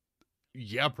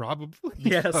 yeah, probably.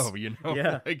 Yes. So,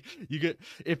 Yeah. like you get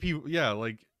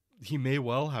like he may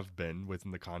well have been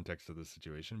within the context of the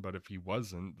situation, but if he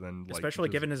wasn't, then like especially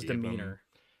given his demeanor.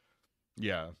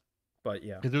 Yeah. But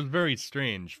yeah, it was very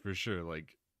strange for sure.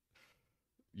 Like,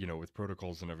 with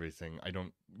protocols and everything, I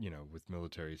don't, with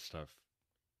military stuff,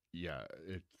 yeah,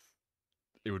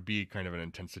 it would be kind of an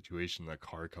intense situation. The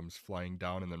car comes flying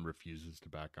down and then refuses to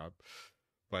back up.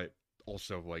 But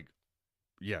also, like,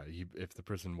 yeah, if the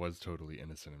person was totally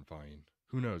innocent and fine,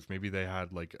 who knows? Maybe they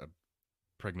had like a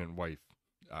pregnant wife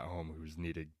at home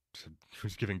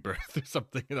who's giving birth or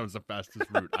something. That was the fastest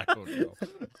route. I don't know.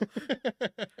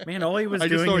 Man, all he was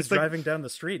doing was driving down the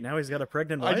street. Now he's got a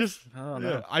pregnant wife.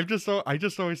 No. I just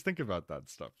always think about that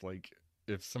stuff. Like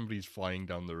if somebody's flying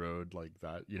down the road like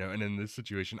that, and in this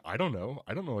situation, I don't know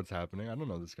what's happening. I don't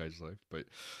know this guy's life, but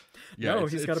yeah, no,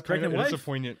 he's got a pregnant wife. It's a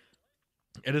poignant.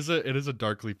 It is a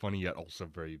darkly funny yet also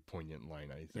very poignant line,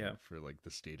 I think, for like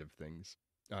the state of things.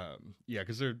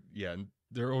 Because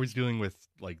they're always dealing with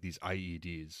like these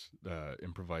IEDs,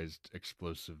 improvised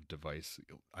explosive device.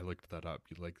 I looked that up.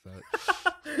 You like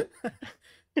that?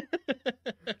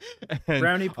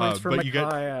 Brownie points for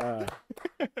Micaiah.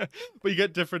 But you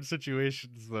get different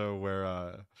situations though, where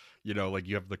like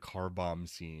you have the car bomb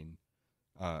scene,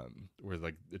 where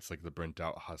like it's like the burnt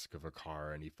out husk of a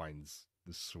car, and he finds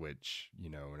the switch,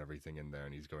 and everything in there,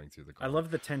 and he's going through the I car.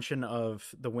 love the tension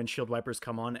of the windshield wipers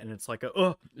come on, and it's like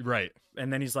oh, Right.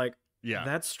 and then he's like, Yeah.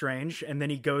 that's strange, and then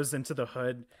he goes into the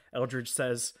hood. Eldridge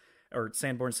says, or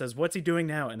Sanborn says, "What's he doing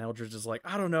now?" And Eldridge is like,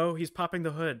 "I don't know. He's popping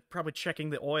the hood, probably checking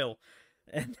the oil."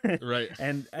 And Right.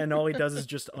 and all he does is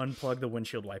just unplug the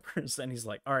windshield wipers, and he's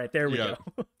like, "All right, there we Yeah.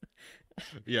 go."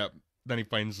 Yeah. Then he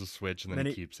finds the switch, and then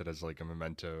he he keeps it as like a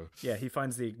memento. Yeah, he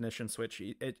finds the ignition switch.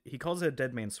 He calls it a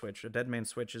dead man switch. A dead man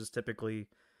switch is typically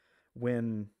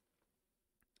when,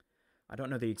 I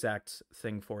don't know the exact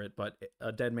thing for it, but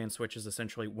a dead man switch is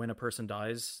essentially when a person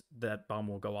dies, that bomb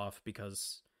will go off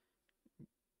because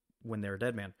when they're a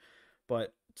dead man.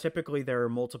 But typically there are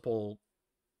multiple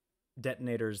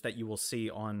detonators that you will see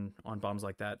on bombs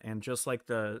like that, and just like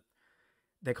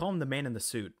they call him the man in the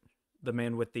suit, the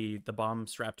man with the bomb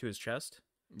strapped to his chest.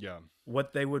 Yeah.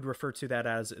 What they would refer to that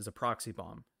as is a proxy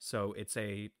bomb. So it's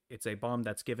a bomb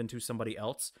that's given to somebody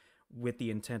else with the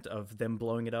intent of them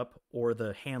blowing it up, or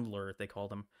the handler, they call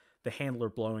them, the handler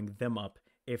blowing them up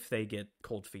if they get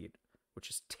cold feet,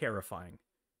 which is terrifying.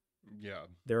 Yeah.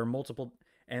 There are multiple,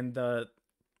 and the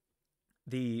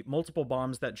multiple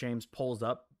bombs that James pulls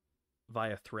up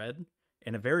via thread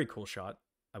in a very cool shot,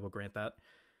 I will grant that.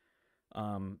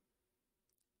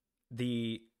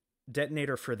 The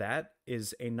detonator for that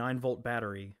is a 9-volt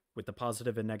battery with the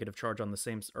positive and negative charge on the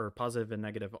same, or positive and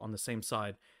negative on the same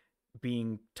side,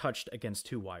 being touched against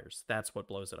 2 wires. That's what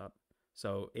blows it up.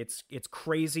 So it's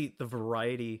crazy the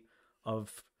variety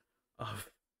of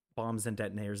bombs and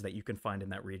detonators that you can find in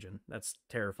that region. That's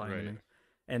terrifying to me.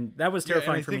 And that was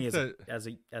terrifying for me as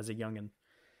a youngin.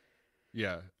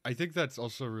 Yeah, I think that's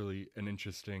also really an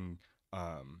interesting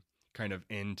kind of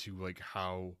into like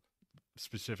how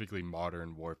specifically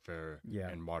modern warfare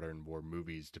and modern war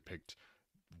movies depict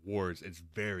wars. It's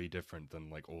very different than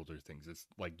like older things. It's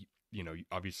like,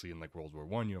 obviously in like World War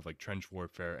I, you have like trench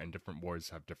warfare, and different wars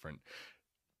have different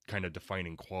kind of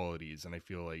defining qualities, and I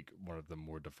feel like one of the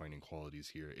more defining qualities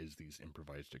here is these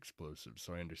improvised explosives.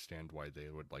 So I understand why they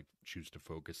would like choose to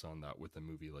focus on that with a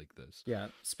movie like this. Yeah,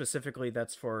 specifically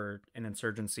that's for an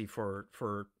insurgency for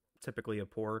typically a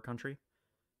poorer country.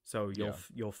 So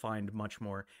you'll find much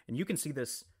more, and you can see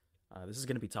this. This is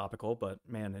going to be topical, but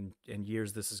man, in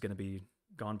years this is going to be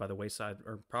gone by the wayside,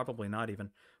 or probably not even.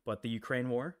 But the Ukraine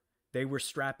war, they were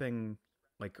strapping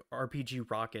like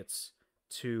RPG rockets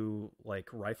to like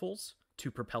rifles to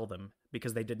propel them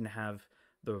because they didn't have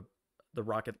the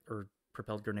rocket or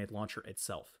propelled grenade launcher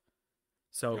itself.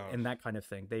 So in that kind of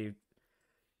thing,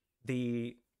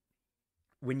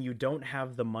 when you don't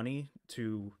have the money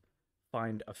to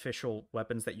find official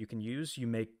weapons that you can use, you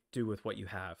make do with what you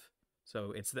have.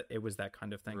 So it was that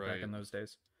kind of thing back in those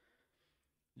days.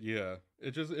 Yeah,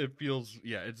 it feels,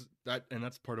 it's that, and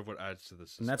that's part of what adds to the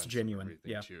suspense. And that's genuine,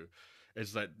 too,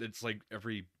 is that it's like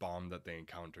every bomb that they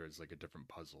encounter is like a different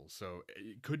puzzle. So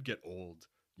it could get old,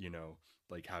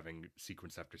 like having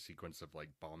sequence after sequence of like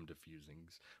bomb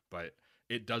defusings, but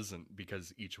it doesn't,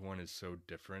 because each one is so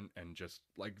different. And just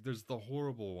like there's the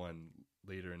horrible one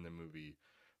later in the movie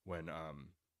when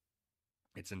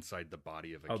it's inside the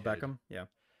body of a kid. Beckham, yeah.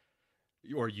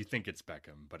 Or you think it's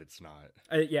Beckham, but it's not.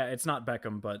 It's not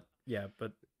Beckham, but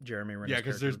Jeremy Renner's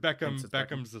because there's Beckham.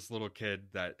 Beckham's this little kid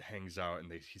that hangs out,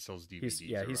 and he sells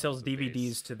DVDs. He sells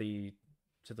DVDs to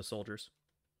the soldiers.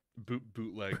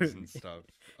 Bootlegs and stuff.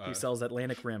 He sells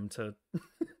Atlantic Rim to.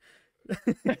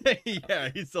 Yeah,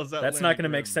 he sells that. That's not going to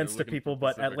make sense to people,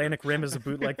 but Atlantic Rim is a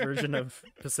bootleg version of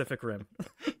Pacific Rim.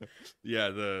 Yeah,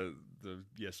 the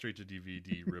straight to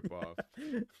DVD ripoff.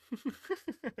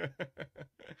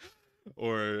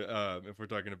 Or if we're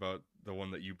talking about the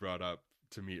one that you brought up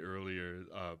to me earlier,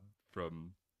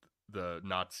 from the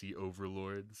Nazi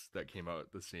Overlords that came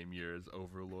out the same year as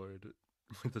Overlord,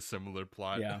 with a similar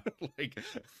plot. Yeah.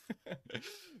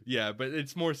 Yeah, but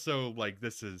it's more so like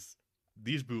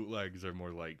these bootlegs are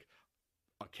more like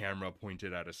a camera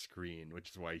pointed at a screen,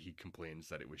 which is why he complains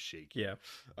that it was shaky. Yeah.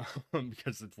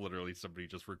 Because it's literally somebody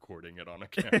just recording it on a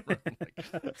camera.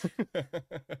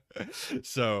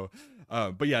 So,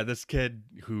 but yeah, this kid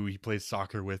who he plays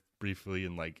soccer with briefly,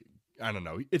 and like, I don't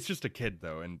know, it's just a kid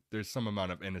though, and there's some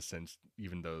amount of innocence,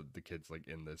 even though the kid's like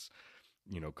in this,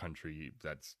 country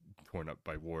that's torn up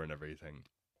by war and everything.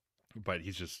 But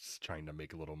he's just trying to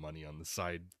make a little money on the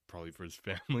side, probably for his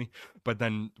family. But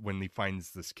then when he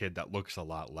finds this kid that looks a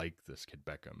lot like this kid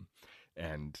Beckham,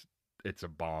 and it's a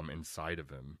bomb inside of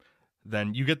him,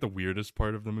 then you get the weirdest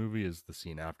part of the movie is the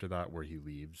scene after that where he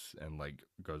leaves and like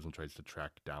goes and tries to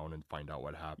track down and find out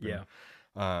what happened.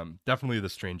 Yeah. Definitely the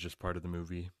strangest part of the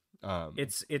movie.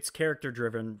 It's character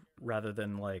driven rather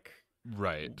than like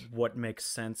Right. what makes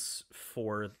sense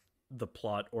for the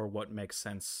plot or what makes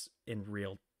sense in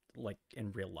real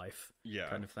life Yeah.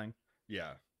 kind of thing.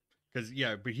 Yeah. Because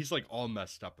yeah, but he's like all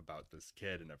messed up about this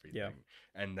kid and Yeah. everything,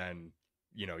 and then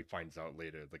he finds out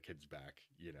later the kid's back.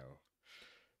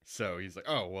 So he's like,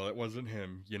 oh well, it wasn't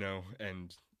him,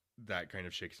 and that kind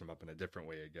of shakes him up in a different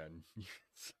way again.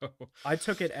 So I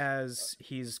took it as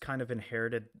he's kind of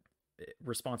inherited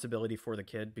responsibility for the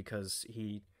kid because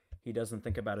he doesn't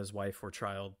think about his wife or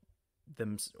child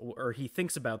them, or he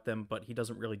thinks about them but he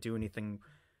doesn't really do anything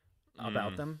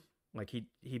about them. Like he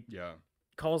yeah,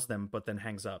 calls them but then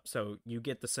hangs up. So you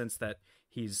get the sense that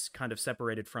he's kind of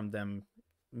separated from them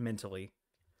mentally.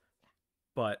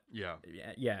 But yeah,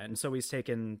 yeah, and so he's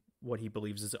taken what he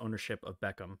believes is ownership of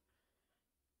Beckham.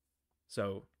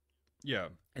 So yeah,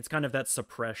 it's kind of that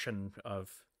suppression of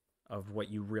what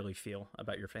you really feel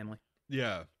about your family.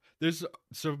 yeah. There's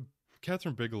so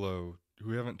Catherine Bigelow, who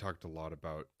we haven't talked a lot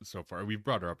about so far. We've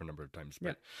brought her up a number of times, but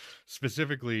Yeah.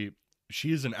 specifically,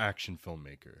 she is an action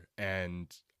filmmaker,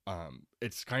 and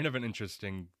it's kind of an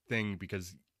interesting thing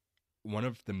because one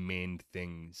of the main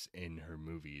things in her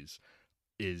movies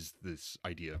is this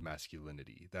idea of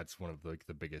masculinity. That's one of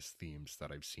the biggest themes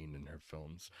that I've seen in her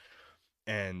films.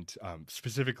 And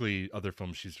specifically, other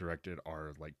films she's directed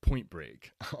are like Point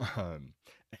Break,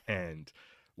 and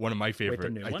one of my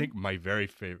favorite. new I one? think my very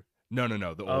favorite. No,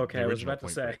 the Oh, okay, the I was original about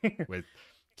to Point say. Break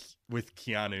with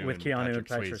Keanu With and Keanu Patrick and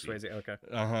Patrick Swayze.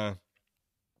 Swayze.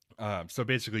 Okay, So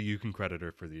basically, you can credit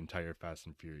her for the entire Fast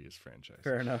and Furious franchise.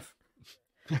 fair enough.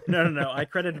 No. I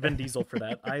credit Vin Diesel for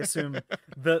that. I assume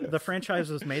the franchise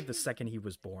was made the second he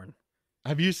was born.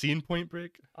 Have you seen Point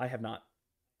Break? I have not.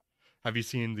 Have you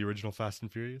seen the original Fast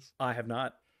and Furious? I have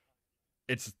not.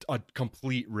 It's a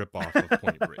complete ripoff of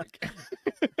Point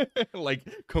Break. Like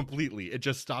completely. It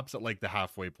just stops at like the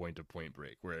halfway point of Point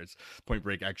Break, whereas Point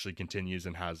Break actually continues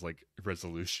and has like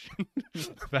resolution.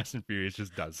 Fast and Furious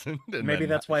just doesn't. And Maybe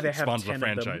that's why they have spawns 10 the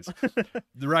franchise. of them.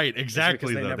 Right,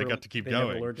 exactly. They Though never, they got to keep they going.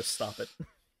 never learned to stop it.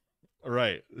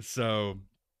 Right. So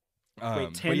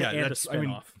Wait, 10 but yeah, and a that's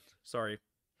spinoff. Sorry.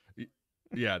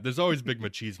 yeah, there's always big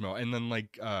machismo, and then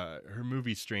like her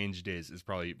movie Strange Days is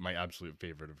probably my absolute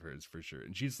favorite of hers for sure,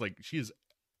 and she's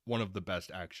one of the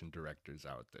best action directors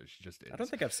out there. She just is. I don't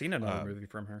think I've seen another movie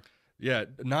from her. Yeah,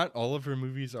 not all of her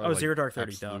movies are Zero Dark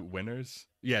 30, absolute winners.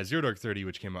 Yeah, Zero Dark 30,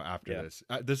 which came out after Yeah. this.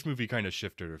 This movie kind of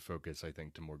shifted her focus, I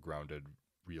think, to more grounded,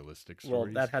 realistic Well,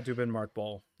 stories. that had to have been Mark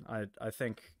Ball. I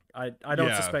think I don't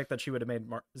Yeah. suspect that she would have made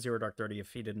Zero Dark 30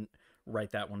 if he didn't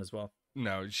write that one as well.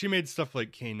 No, she made stuff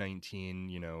like K-19,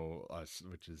 Us,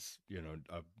 which is,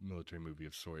 a military movie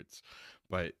of sorts.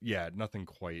 But yeah, nothing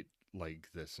quite like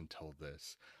this until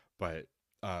this. But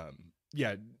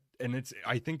yeah, and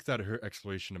I think that her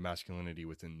exploration of masculinity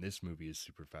within this movie is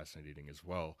super fascinating as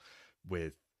well,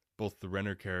 with both the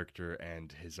Renner character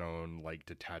and his own like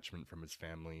detachment from his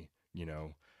family,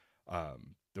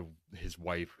 his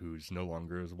wife, who's no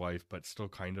longer his wife but still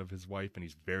kind of his wife, and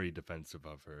he's very defensive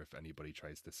of her if anybody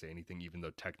tries to say anything, even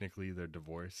though technically they're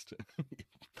divorced.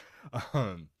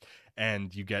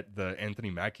 And you get the Anthony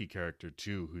Mackie character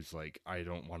too, who's like, I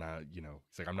don't want to,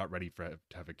 he's like, I'm not ready to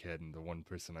have a kid, and the one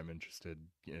person I'm interested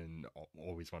in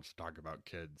always wants to talk about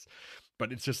kids.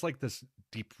 But it's just like this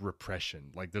deep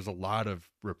repression. Like there's a lot of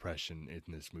repression in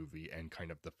this movie, and kind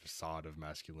of the facade of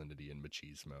masculinity and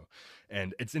machismo.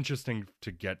 And it's interesting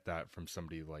to get that from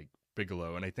somebody like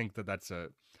Bigelow, and I think that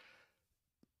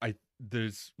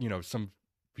there's some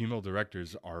female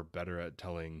directors are better at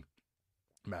telling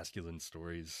masculine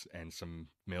stories, and some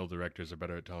male directors are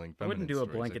better at telling feminine I wouldn't do a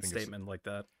stories. blanket statement like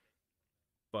that,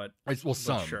 but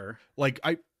some sure. Like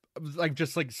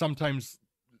sometimes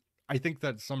I think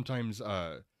that sometimes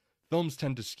films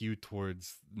tend to skew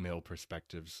towards male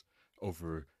perspectives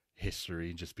over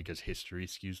history, just because history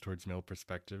skews towards male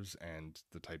perspectives, and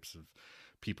the types of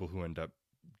people who end up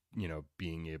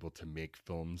being able to make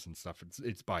films and stuff,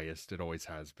 it's biased. It always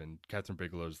has been. Catherine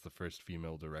Bigelow is the first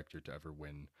female director to ever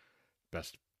win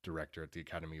Best Director at the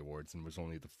Academy Awards, and was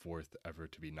only the fourth ever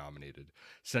to be nominated.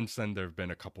 Since then, there have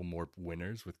been a couple more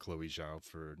winners, with Chloe Zhao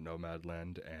for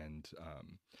Nomadland and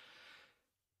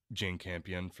Jane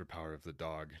Campion for Power of the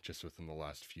Dog, just within the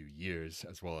last few years,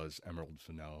 as well as Emerald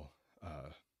Fennell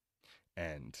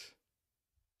and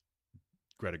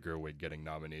Greta Gerwig getting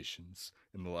nominations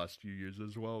in the last few years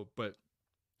as well. But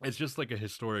it's just like a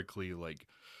historically, like,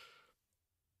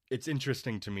 it's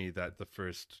interesting to me that the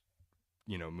first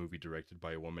movie directed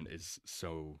by a woman is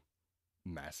so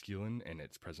masculine in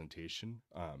its presentation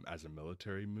as a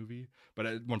military movie.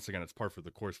 But once again, it's par for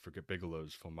the course for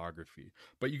Bigelow's filmography.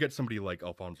 But you get somebody like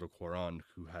Alfonso Cuarón,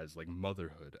 who has like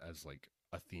motherhood as like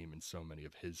a theme in so many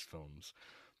of his films.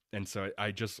 And so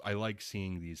I like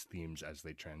seeing these themes as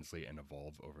they translate and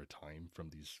evolve over time from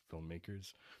these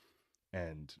filmmakers.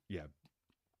 And yeah,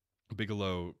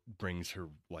 Bigelow brings her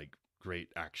like great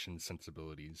action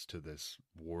sensibilities to this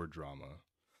war drama,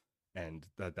 and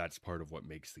that's part of what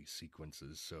makes these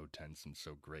sequences so tense and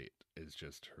so great, is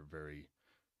just her very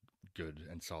good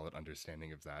and solid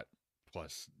understanding of that,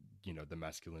 plus the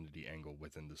masculinity angle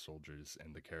within the soldiers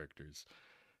and the characters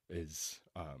is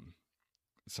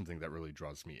something that really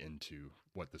draws me into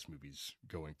what this movie's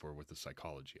going for with the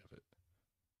psychology of it.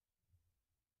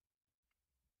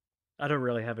 I don't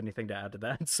really have anything to add to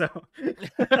that, so.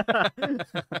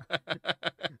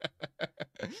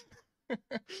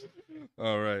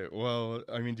 All right. Well,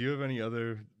 I mean, do you have any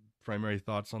other primary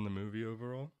thoughts on the movie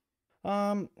overall?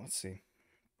 Let's see.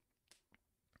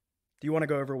 Do you want to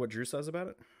go over what Drew says about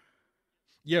it?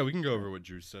 Yeah, we can go over what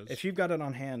Drew says. If you've got it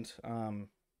on hand.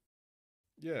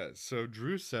 Yeah, so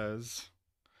Drew says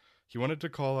he wanted to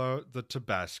call out the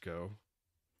Tabasco.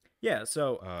 Yeah,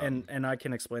 so, and I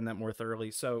can explain that more thoroughly.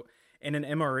 So, in an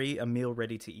MRE, a meal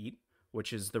ready to eat,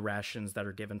 which is the rations that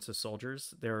are given to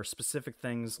soldiers, there are specific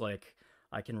things like,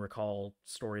 I can recall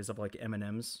stories of like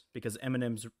M&Ms, because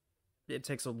M&Ms, it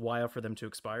takes a while for them to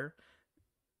expire.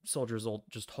 Soldiers will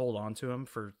just hold on to them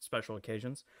for special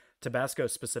occasions. Tabasco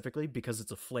specifically, because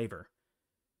it's a flavor,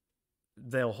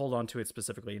 they'll hold on to it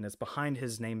specifically, and it's behind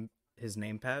his name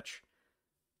patch,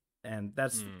 and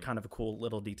that's kind of a cool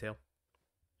little detail.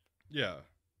 Yeah.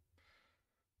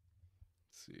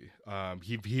 Let's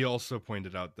see. He also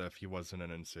pointed out that if he wasn't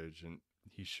an insurgent,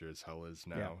 he sure as hell is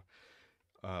now.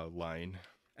 Yeah. Line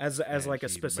as like a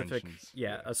specific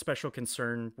a special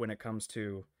concern when it comes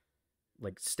to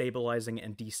like stabilizing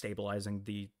and destabilizing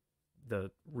the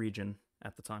region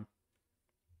at the time.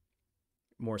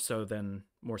 More so than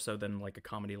like a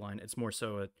comedy line. It's more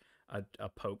so a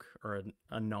poke or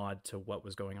a nod to what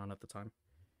was going on at the time.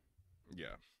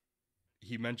 Yeah.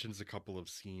 He mentions a couple of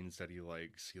scenes that he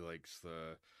likes. He likes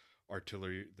the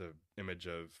artillery, the image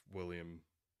of William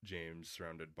James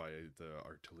surrounded by the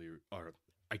artillery.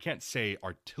 I can't say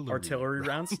artillery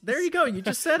rounds. There you go. You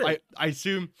just said it. I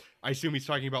assume he's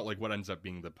talking about like what ends up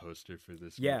being the poster for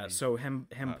this movie. Yeah. So him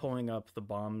pulling up the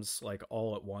bombs like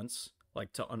all at once,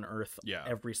 like to unearth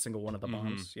every single one of the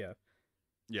bombs. Yeah.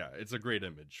 Yeah, it's a great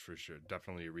image for sure.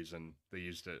 Definitely a reason they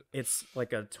used it. It's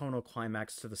like a tonal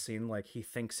climax to the scene. Like he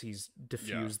thinks he's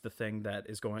defused the thing that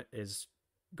is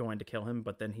going to kill him,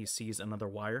 but then he sees another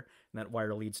wire, and that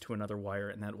wire leads to another wire,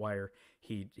 and that wire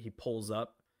he pulls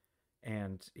up,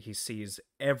 and he sees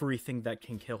everything that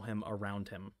can kill him around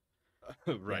him.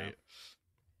 Right.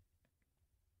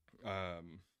 Yeah.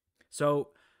 So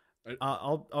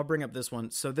I'll bring up this one.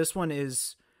 So this one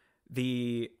is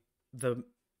the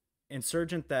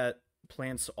insurgent that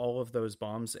plants all of those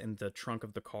bombs in the trunk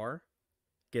of the car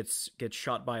gets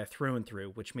shot by a through and through,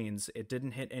 which means it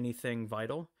didn't hit anything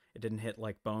vital. It didn't hit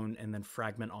like bone and then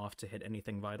fragment off to hit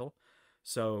anything vital.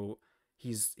 So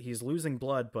he's losing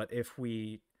blood, but if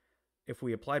we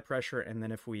apply pressure and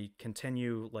then if we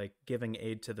continue like giving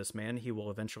aid to this man, he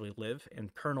will eventually live.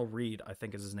 And Colonel Reed, I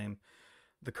think is his name,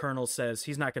 the colonel says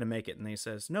he's not going to make it, and he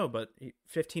says no, but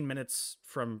 15 minutes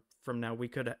from now we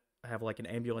could have like an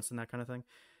ambulance and that kind of thing.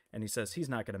 And he says he's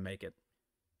not going to make it.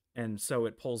 And so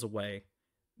it pulls away.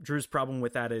 Drew's problem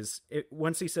with that is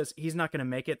once he says he's not going to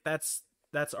make it, that's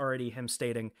already him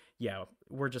stating, yeah,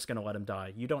 we're just going to let him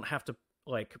die. You don't have to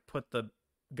like put the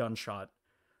gunshot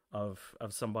of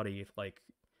somebody like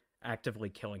actively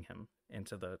killing him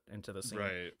into the scene.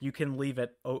 Right. You can leave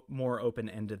it more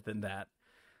open-ended than that.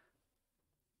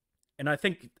 And I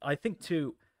think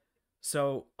too,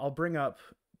 so I'll bring up,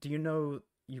 do you know,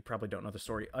 you probably don't know the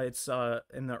story. It's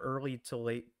in the early to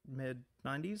late mid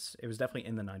 90s. It was definitely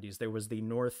in the 90s. There was the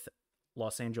North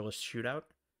Los Angeles shootout,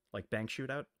 like bank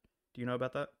shootout. Do you know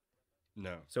about that?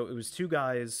 No. So it was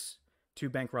two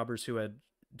bank robbers who had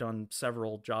done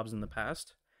several jobs in the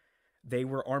past. They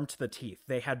were armed to the teeth.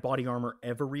 They had body armor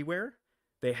everywhere.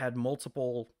 They had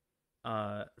multiple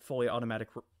fully automatic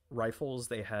rifles.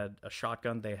 They had a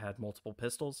shotgun. They had multiple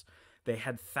pistols. They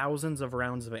had thousands of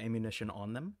rounds of ammunition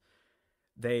on them.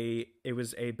 It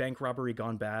was a bank robbery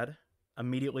gone bad.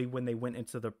 Immediately when they went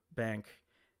into the bank,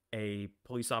 a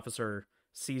police officer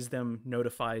sees them,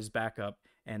 notifies backup,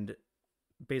 and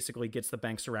basically gets the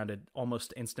bank surrounded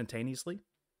almost instantaneously.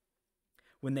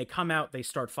 When they come out, they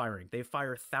start firing. They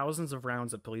fire thousands of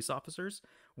rounds at police officers,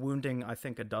 wounding, I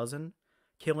think, a dozen,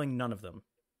 killing none of them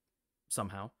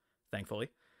somehow. thankfully.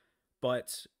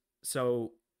 But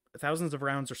so thousands of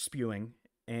rounds are spewing,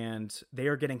 and they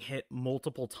are getting hit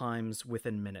multiple times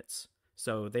within minutes.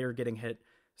 So they are getting hit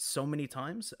so many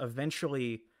times.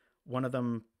 Eventually, one of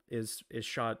them is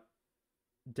shot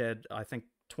dead. I think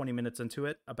 20 minutes into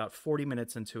it. About 40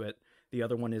 minutes into it, the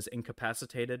other one is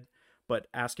incapacitated, but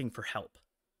asking for help,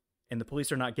 and the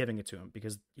police are not giving it to him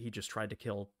because he just tried to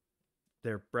kill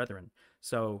their brethren.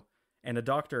 So, and a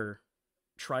doctor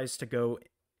tries to go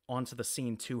onto the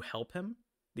scene to help him,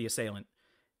 the assailant,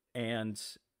 and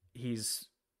he's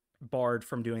barred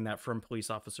from doing that from police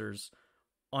officers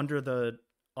under the,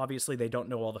 obviously they don't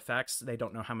know all the facts, they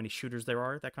don't know how many shooters there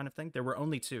are, that kind of thing. There were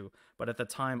only two, but at the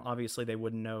time obviously they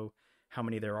wouldn't know how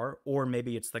many there are, or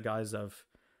maybe it's the guise of,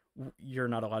 you're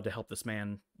not allowed to help this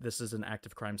man, this is an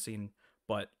active crime scene,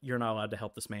 but you're not allowed to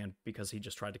help this man because he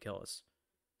just tried to kill us.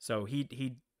 So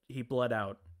he bled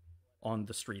out on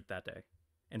the street that day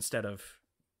instead of,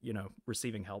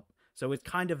 receiving help. So it's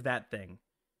kind of that thing.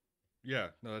 Yeah,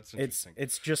 no, that's interesting.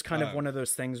 It's just kind of one of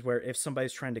those things where if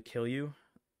somebody's trying to kill you,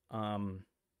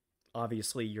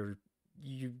 obviously you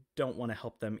don't want to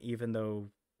help them even though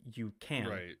you can.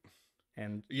 Right.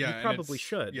 And you probably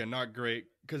should. Yeah, not great,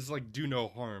 because like do no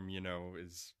harm,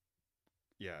 is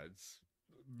it's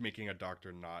making a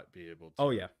doctor not be able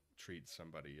to treat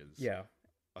somebody is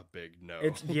a big no.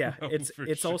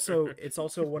 It's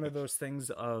also one of those things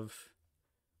of,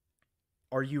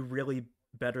 are you really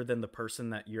better than the person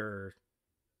that you're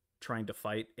trying to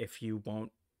fight if you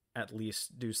won't at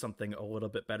least do something a little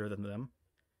bit better than them,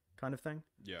 kind of thing?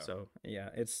 Yeah. So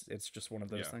it's just one of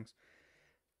those things.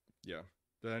 Yeah.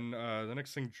 Then the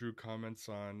next thing Drew comments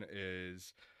on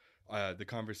is the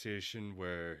conversation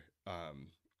where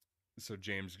so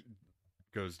James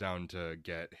goes down to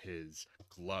get his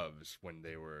gloves when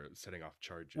they were setting off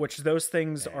charges. Which those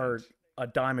things are a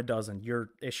dime a dozen. You're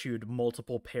issued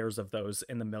multiple pairs of those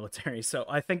in the military. So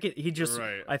I think he just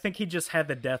had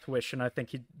the death wish, and I think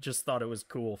he just thought it was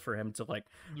cool for him to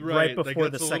right before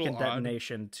the second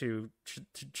detonation to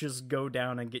just go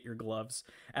down and get your gloves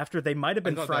after they might have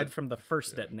been fried from the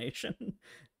first detonation.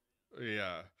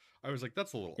 Yeah. I was like,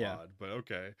 that's a little odd, but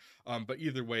okay. But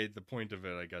either way, the point of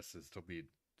it, I guess, is to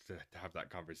have that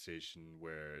conversation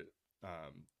where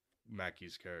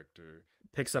Mackey's character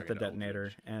picks up the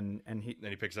detonator Eldridge, and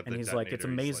he picks up and the he's detonator. Like, it's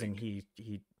amazing.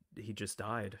 He just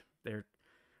died there.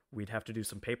 We'd have to do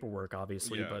some paperwork,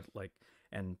 obviously, but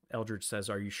and Eldridge says,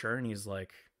 "Are you sure?" And he's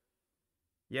like,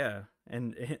 "Yeah."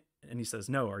 And he says,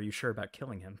 "No, are you sure about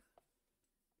killing him?"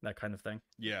 That kind of thing.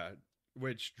 Yeah,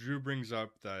 which Drew brings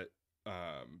up that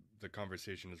the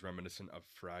conversation is reminiscent of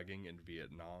fragging in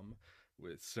Vietnam,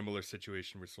 with similar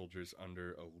situation where soldiers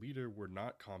under a leader were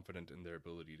not confident in their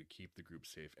ability to keep the group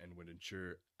safe and would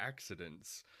ensure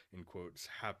accidents, in quotes,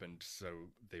 happened so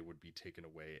they would be taken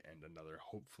away and another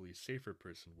hopefully safer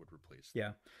person would replace them.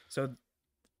 Yeah. So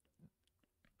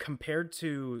compared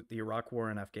to the Iraq War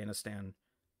and Afghanistan,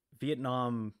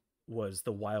 Vietnam was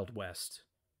the Wild West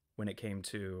when it came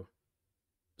to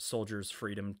soldiers'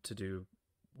 freedom to do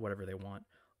whatever they want.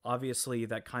 Obviously,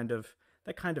 that kind of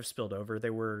spilled over.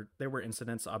 There were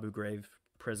incidents. Abu Ghraib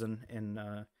prison in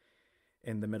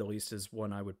the Middle East is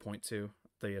one I would point to.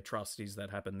 The atrocities that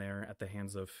happened there at the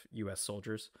hands of U.S.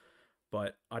 soldiers,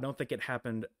 but I don't think it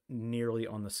happened nearly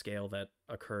on the scale that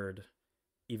occurred.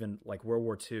 Even like World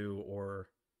War II or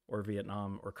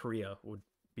Vietnam or Korea would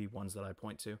be ones that I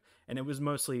point to, and it was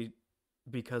mostly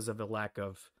because of a lack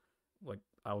of, like,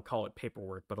 I'll call it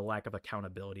paperwork, but a lack of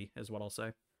accountability is what I'll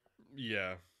say.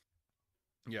 Yeah.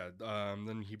 Yeah,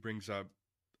 then he brings up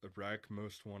Iraq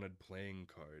Most Wanted playing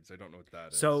cards. I don't know what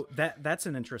that is. So that's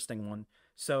an interesting one.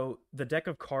 So the deck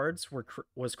of cards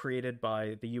was created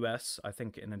by the U.S., I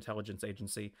think an intelligence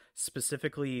agency,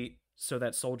 specifically so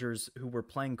that soldiers who were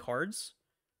playing cards,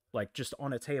 like just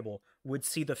on a table, would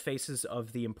see the faces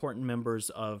of the important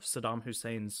members of Saddam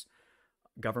Hussein's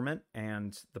government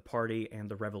and the party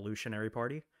and the Revolutionary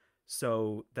Party,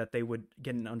 so that they would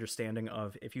get an understanding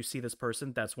of, if you see this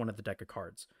person, that's one of the deck of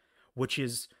cards, which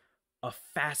is a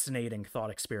fascinating thought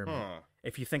experiment,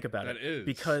 if you think about it. That is.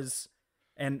 Because,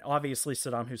 and obviously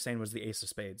Saddam Hussein was the ace of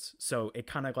spades, so it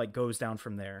kind of like goes down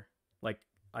from there. Like,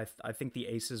 I think the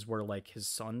aces were like his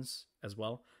sons as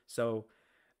well. So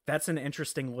that's an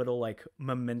interesting little like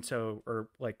memento, or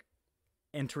like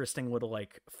interesting little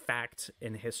like fact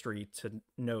in history to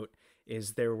note,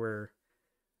 is there were,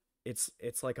 it's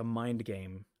like a mind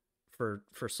game for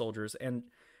soldiers. And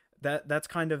that's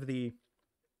kind of the,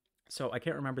 so I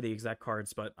can't remember the exact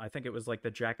cards, but I think it was like the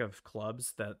Jack of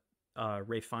Clubs that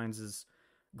Ralph Fiennes'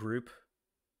 group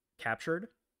captured.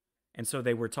 And so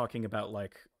they were talking about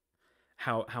like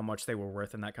how much they were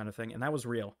worth and that kind of thing. And that was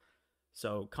real.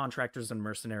 So contractors and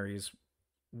mercenaries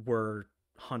were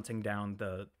hunting down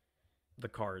the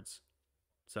cards.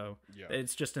 So Yeah.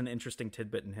 it's just an interesting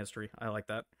tidbit in history. I like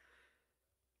that.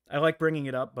 I like bringing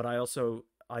it up, but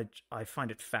I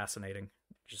find it fascinating,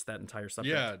 just that entire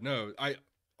subject. Yeah, no,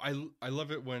 I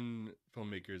love it when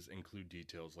filmmakers include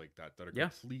details like that are Yeah,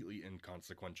 completely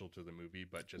inconsequential to the movie,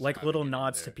 but just like having little it in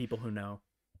nods to there. people who know.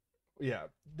 Yeah,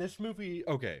 this movie,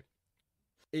 okay,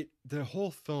 the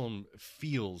whole film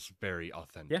feels very Yeah,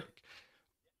 authentic.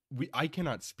 I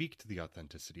cannot speak to the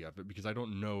authenticity of it because I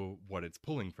don't know what it's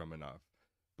pulling from enough.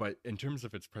 But in terms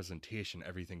of its presentation,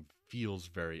 everything feels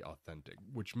very authentic,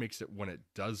 which makes it, when it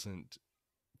doesn't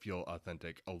feel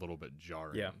authentic, a little bit yeah.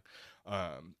 jarring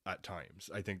at times.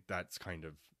 I think that's kind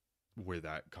of where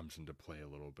that comes into play a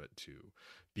little bit too,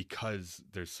 because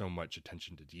there's so much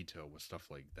attention to detail with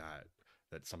stuff like that,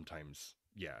 that sometimes,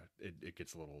 yeah, it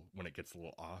gets a little, when it gets a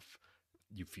little off,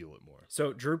 you feel it more.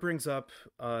 So Drew brings up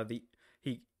the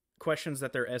he questions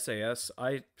that they're SAS.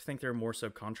 I think they're more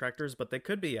subcontractors, but they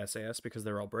could be SAS because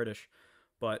they're all British.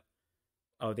 But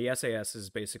oh, the SAS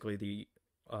is basically the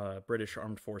British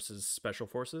Armed Forces Special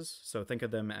Forces. So think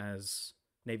of them as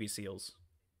Navy SEALs,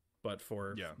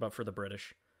 Yeah. but for the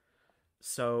British.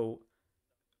 So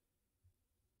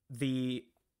the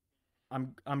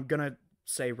I'm gonna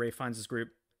say Ray Fiennes' group.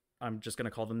 I'm just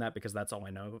gonna call them that because that's all I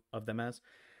know of them as.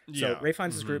 So Yeah. Ray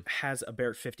Fiennes' Hmm. group has a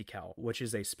Barrett 50 cal, which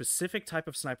is a specific type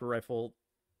of sniper rifle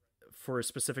for a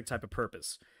specific type of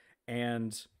purpose,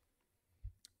 and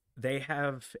they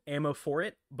have ammo for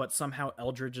it. But somehow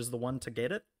Eldridge is the one to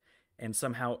get it, and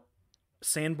somehow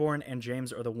Sanborn and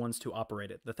James are the ones to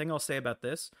operate it. The thing I'll say about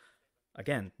this,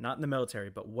 again, not in the military,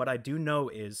 but what I do know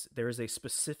is there is a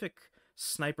specific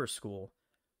sniper school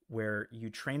where you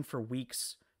train for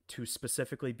weeks to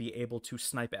specifically be able to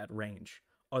snipe at range.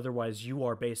 Otherwise, you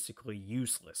are basically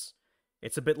useless.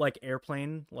 It's a bit like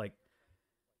airplane. Like,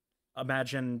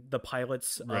 imagine the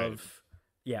pilots Right. of.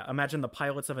 Yeah, imagine the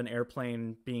pilots of an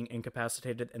airplane being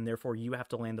incapacitated and therefore you have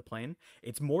to land the plane.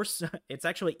 It's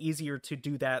actually easier to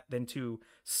do that than to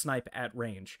snipe at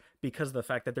range because of the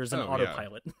fact that there's an Oh yeah.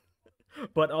 autopilot.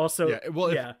 But also, Yeah.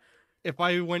 Well, yeah, if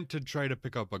I went to try to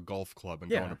pick up a golf club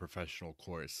and go on yeah, a professional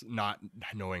course, not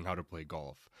knowing how to play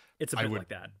golf, it's a I bit would like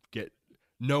that. get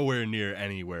nowhere near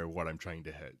anywhere what I'm trying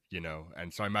to hit,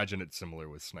 And so I imagine it's similar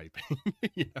with sniping,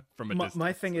 from a My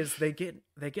distance. thing is they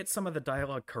get some of the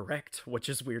dialogue correct, which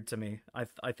is weird to me.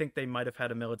 I think they might have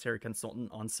had a military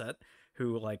consultant on set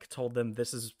who like told them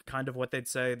this is kind of what they'd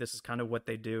say, this is kind of what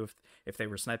they do if they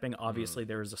were sniping. Mm, Obviously,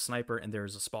 there is a sniper and there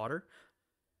is a spotter,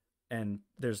 and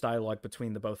there's dialogue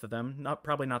between the both of them. Not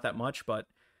probably not that much, but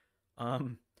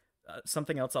um,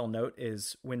 something else I'll note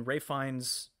is when Ray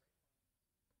Fiennes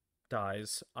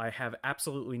dies, I have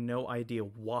absolutely no idea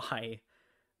why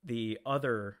the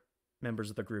other members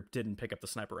of the group didn't pick up the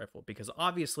sniper rifle because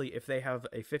obviously if they have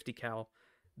a 50 cal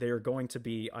they're going to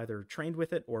be either trained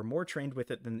with it or more trained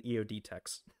with it than EOD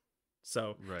techs.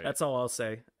 So right. that's all I'll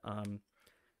say.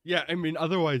 Yeah, I mean,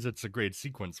 otherwise it's a great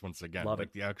sequence once again. Love it.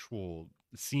 Like the actual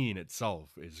scene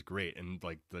itself is great, and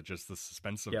like the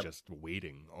suspense of Yep. just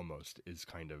waiting almost is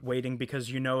kind of Waiting because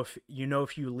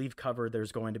if you leave cover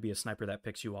there's going to be a sniper that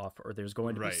picks you off or there's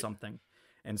going to be right. something,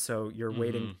 and so you're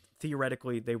waiting. Hmm.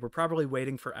 Theoretically they were probably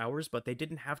waiting for hours, but they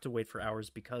didn't have to wait for hours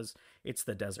because it's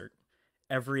the desert.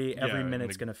 Every Yeah, and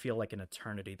minute's going to feel like an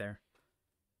eternity there.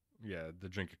 the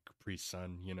drink of Capri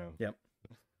Sun. Yep.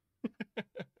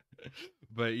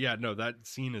 But yeah, no, that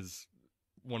scene is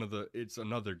it's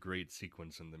another great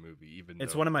sequence in the movie, even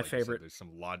It's though, one of my like you said, favorite. there's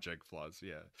some logic flaws.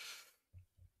 Yeah.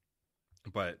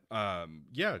 But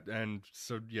yeah, and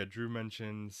so yeah, Drew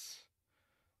mentions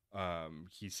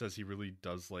he says he really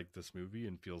does like this movie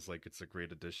and feels like it's a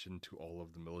great addition to all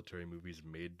of the military movies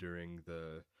made during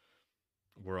the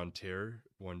War on Terror.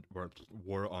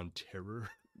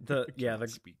 The I yeah cannot the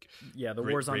speak. yeah the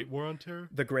Great wars on Great War on Terror?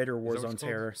 the greater Is that wars what on it's called?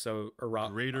 terror. So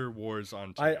Iraq. Greater Wars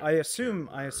on I Terror.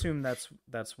 assume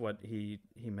that's what he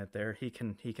meant there. He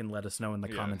can let us know in the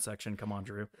Yeah. comment section. Come on,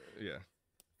 Drew. Yeah.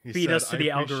 He Feed said, us to I the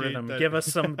appreciate algorithm. that.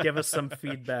 Give us some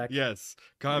feedback. Yes.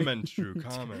 Comment, Drew.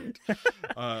 Comment.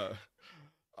 Uh,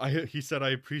 he said, I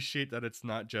appreciate that it's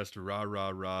not just rah,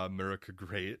 rah, rah, America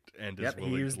great, and is Yep, he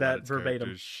willing used to let that its verbatim.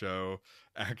 characters show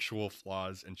actual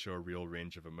flaws and show a real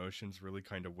range of emotions. Really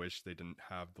kind of wish they didn't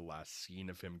have the last scene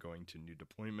of him going to new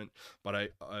deployment,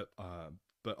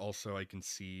 but also I can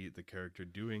see the character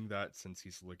doing that since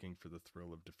he's looking for the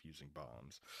thrill of defusing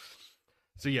bombs.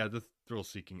 So yeah, the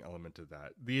thrill-seeking element of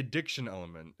that. The addiction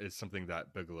element is something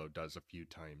that Bigelow does a few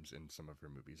times in some of her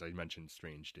movies. I mentioned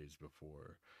Strange Days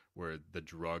before, where the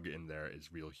drug in there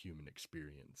is real human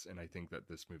experience. And I think that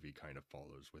this movie kind of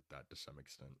follows with that to some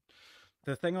extent.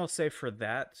 The thing I'll say for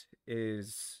that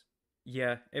is,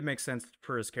 yeah, it makes sense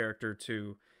for his character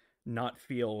to not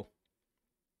feel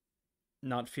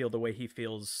the way he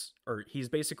feels, or he's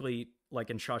basically like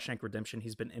in Shawshank Redemption,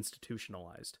 he's been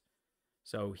institutionalized.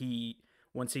 So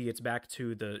once he gets back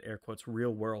to the air quotes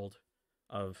real world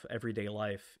of everyday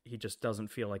life, he just doesn't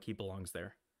feel like he belongs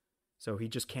there. So he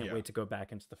just can't wait to go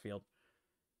back into the field.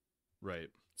 Right.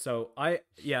 So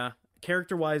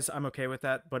character wise, I'm okay with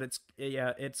that, but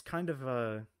it's kind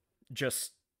of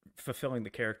just fulfilling the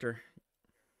character,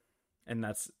 and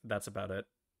that's about it.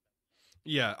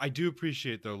 Yeah, I do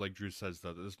appreciate though, like Drew says,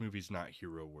 though, that this movie's not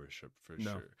hero worship for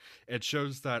sure. It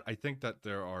shows that I think that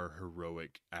there are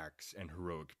heroic acts and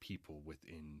heroic people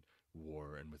within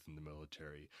war and within the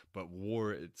military, but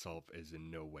war itself is in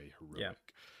no way heroic. Yeah.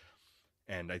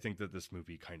 And I think that this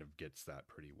movie kind of gets that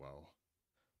pretty well.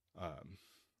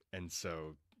 And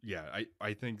so yeah,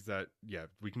 I think that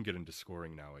we can get into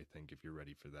scoring now, I think, if you're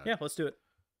ready for that. Yeah, let's do it.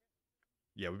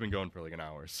 Yeah, we've been going for like an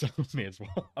hour, so may as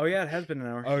well. Oh yeah, it has been an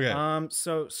hour. Okay.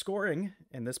 So scoring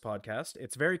in this podcast,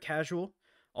 it's very casual.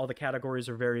 All the categories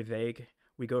are very vague.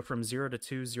 We go from 0 to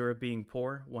 2, 0 being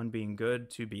poor, 1 being good,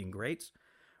 2 being great.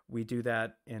 We do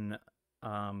that in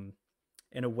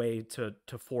a way to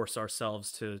force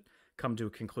ourselves to come to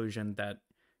a conclusion that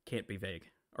can't be vague,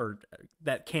 or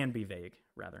that can be vague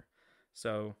rather.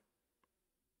 So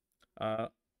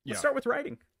let's start with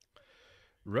writing.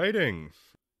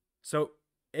 So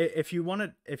if you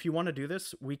want to do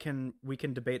this, we can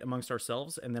debate amongst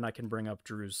ourselves, and then I can bring up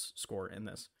Drew's score in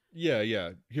this.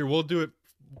 Yeah. Here, we'll do it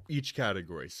each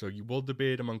category. So we'll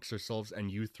debate amongst ourselves,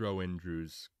 and you throw in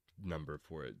Drew's number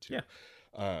for it too.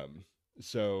 Yeah.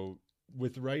 So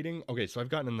with writing, okay, so I've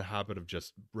gotten in the habit of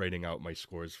just writing out my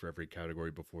scores for every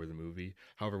category before the movie.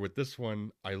 However, with this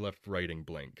one, I left writing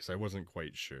blank because I wasn't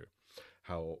quite sure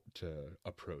how to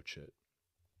approach it.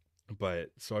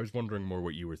 But so I was wondering more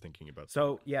what you were thinking about.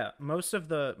 So yeah, most of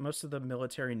the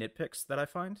military nitpicks that I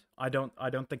find, I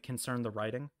don't think concern the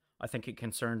writing. I think it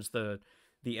concerns the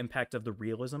impact of the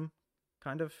realism,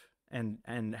 kind of,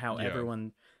 and how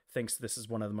everyone thinks this is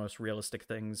one of the most realistic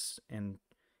things in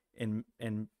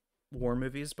war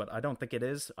movies. But I don't think it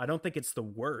is. I don't think it's the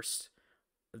worst.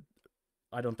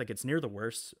 I don't think it's near the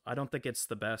worst. I don't think it's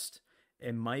the best.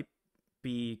 It might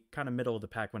be kind of middle of the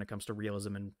pack when it comes to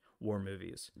realism in war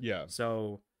movies. Yeah.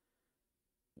 So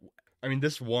I mean,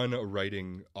 this won a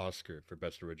writing Oscar for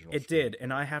Best Original It did,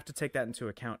 and I have to take that into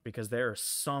account because there are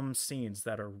some scenes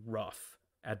that are rough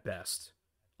at best,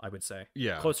 I would say.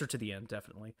 Yeah. Closer to the end,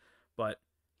 definitely. But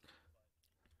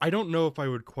I don't know if I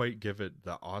would quite give it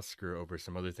the Oscar over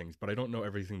some other things, but I don't know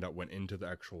everything that went into the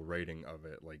actual writing of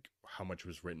it, like how much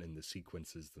was written in the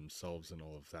sequences themselves and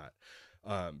all of that.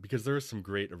 Because there are some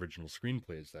great original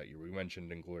screenplays that year. We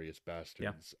mentioned Inglourious Basterds.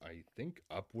 Yeah. I think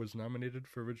Up was nominated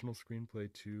for original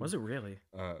screenplay too. Was it really?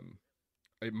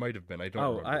 It might have been. I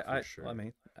don't remember for sure. I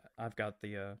mean, I've got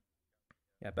the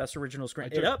best original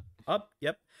screenplay. Up.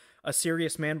 Yep. A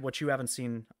Serious Man, which you haven't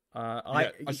seen. I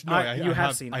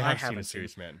have seen A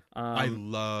Serious Man. I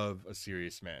love A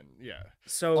Serious Man. Yeah.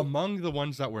 So among the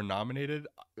ones that were nominated,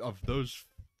 of those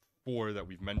 4 that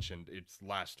we've mentioned, it's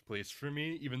last place for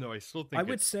me, even though I still think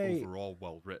it's overall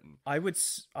well written. I would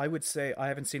say I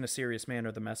haven't seen A Serious Man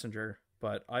or The Messenger,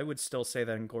 but I would still say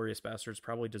that Inglourious Basterds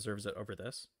probably deserves it over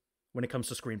this when it comes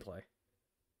to screenplay.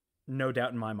 No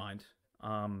doubt in my mind.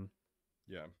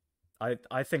 Yeah.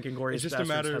 I think Inglourious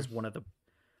Basterds has one of the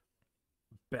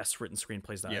best written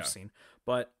screenplays that I've seen.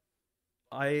 But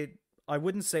I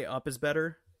wouldn't say Up is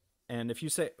better. And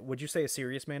would you say A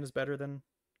Serious Man is better than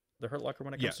The Hurt Locker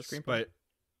when it comes to screenplay? But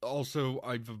also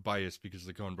I have a bias because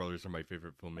the Coen brothers are my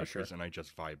favorite filmmakers, and I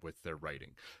just vibe with their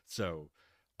writing. So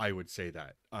I would say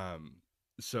that.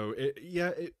 So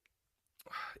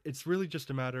it's really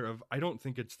just a matter of, I don't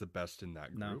think it's the best in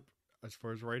that group as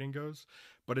far as writing goes,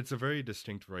 but it's a very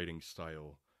distinct writing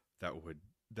style that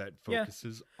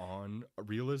focuses on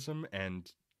realism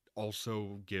and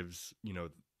also gives,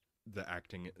 the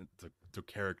acting, the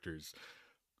characters,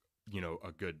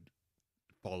 a good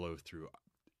follow through.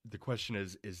 The question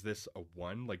is this a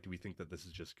 1? Like, do we think that this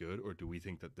is just good, or do we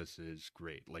think that this is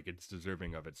great? Like, it's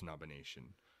deserving of its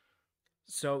nomination.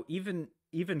 So even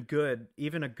a good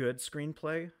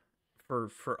screenplay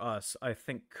for us, I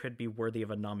think could be worthy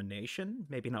of a nomination,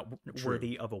 maybe not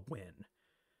worthy of a win.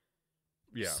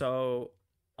 Yeah. So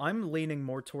I'm leaning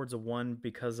more towards a 1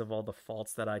 because of all the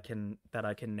faults that I can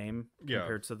name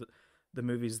compared to the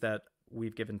movies that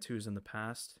we've given 2s in the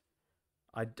past.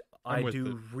 I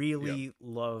do really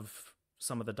love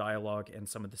some of the dialogue and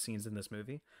some of the scenes in this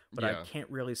movie, but I Yeah. can't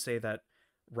really say that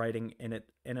writing in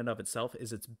and of itself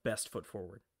is its best foot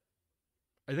forward.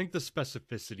 I think the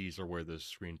specificities are where the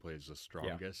screenplay is the Yeah.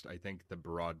 strongest. I think the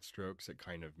broad strokes it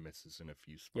kind of misses in a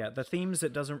few Yeah, spots. the themes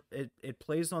it doesn't it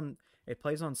plays on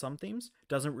some themes,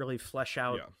 doesn't really flesh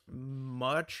out Yeah.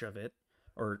 much of it,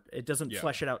 or it doesn't Yeah.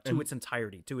 flesh it out to And its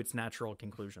entirety, to its natural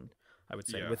conclusion, I would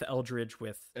say, yeah. with Eldridge,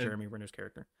 with And Jeremy Renner's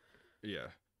character.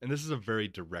 yeah. And this is a very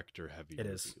director heavy It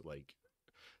movie. is. Like,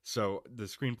 so the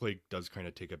screenplay does kind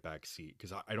of take a back seat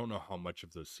because I don't know how much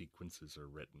of those sequences are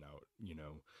written out,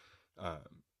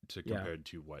 to Yeah. compared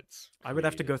to what's I would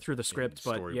have to go created through the in script,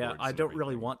 but yeah, storyboards I and don't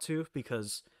really everything. want to,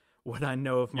 because what I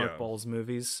know of Mark Yeah. Ball's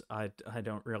movies, I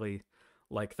don't really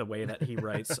like the way that he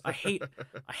writes. I hate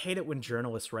it when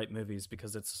journalists write movies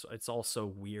because it's all so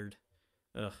weird.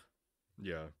 Ugh.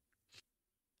 Yeah.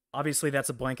 Obviously, that's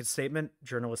a blanket statement.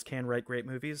 Journalists can write great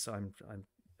movies. I'm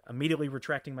immediately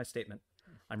retracting my statement.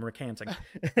 I'm recanting.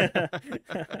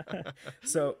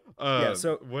 So yeah,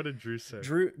 so what did Drew say?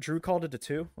 Drew called it a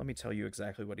 2. Let me tell you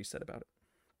exactly what he said about it.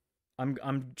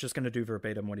 I'm just gonna do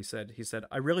verbatim what he said. He said,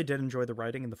 "I really did enjoy the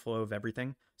writing and the flow of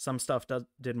everything. Some stuff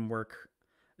didn't work,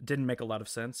 didn't make a lot of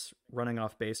sense. Running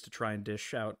off base to try and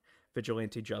dish out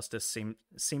vigilante justice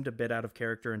seemed a bit out of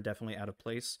character and definitely out of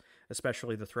place,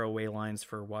 especially the throwaway lines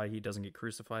for why he doesn't get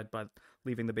crucified by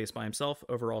leaving the base by himself.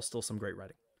 Overall, still some great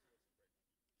writing."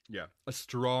 Yeah, a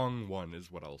strong 1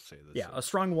 is what I'll say. This Yeah, a is.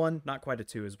 strong 1, not quite a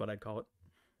 2 is what I'd call it.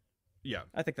 Yeah,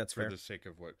 I think that's for fair. the sake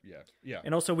of what. Yeah.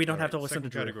 And also, we don't All have to right, listen to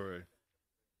second Drew. category.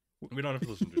 We don't have to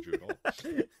listen to Drew at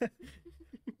all.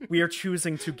 We are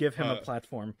choosing to give him a Uh,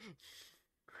 platform.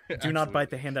 Do not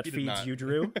bite the Absolutely. hand that He did feeds not. you,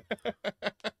 Drew.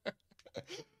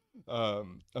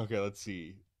 Okay, let's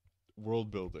see. World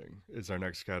building is our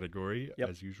next category, Yep.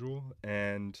 as usual,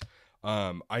 and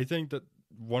I think that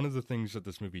one of the things that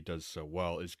this movie does so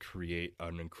well is create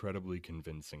an incredibly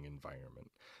convincing environment.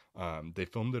 They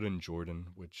filmed it in Jordan,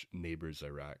 which neighbors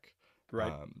Iraq.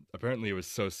 Right. Apparently, it was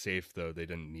so safe though they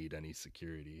didn't need any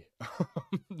security.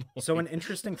 So an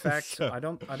interesting fact, so- I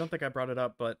don't think I brought it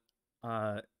up, but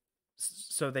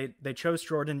so they chose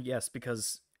Jordan, yes,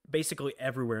 because basically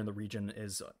everywhere in the region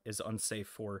is unsafe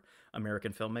for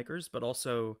American filmmakers, but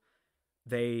also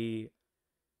they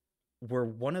were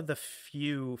one of the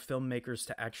few filmmakers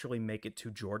to actually make it to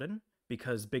Jordan,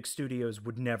 because big studios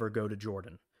would never go to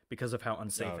Jordan because of how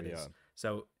unsafe Oh, it is. yeah.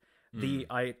 So Hmm.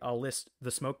 I'll list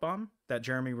the smoke bomb that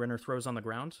Jeremy Renner throws on the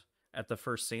ground at the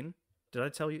first scene. Did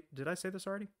I say this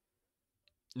already?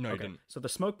 No, you Okay. didn't. So the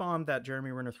smoke bomb that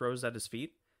Jeremy Renner throws at his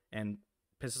feet and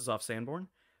pisses off Sanborn,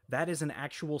 that is an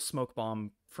actual smoke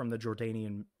bomb from the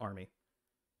Jordanian army,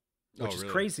 which Oh, is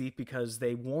really? crazy because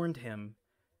they warned him,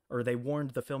 or they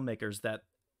warned the filmmakers that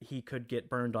he could get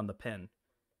burned on the pin.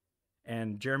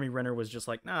 And Jeremy Renner was just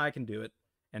like, "Nah, I can do it."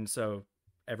 And so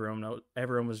everyone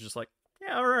was just like,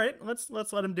 "Yeah, all right, let's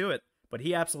let him do it." But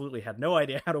he absolutely had no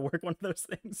idea how to work one of those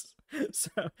things.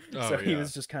 so Oh, he yeah.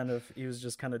 was just kind of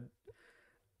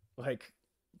like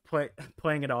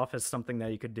playing it off as something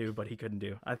that he could do, but he couldn't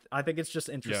do. I think it's just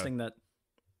interesting that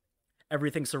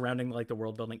everything surrounding like the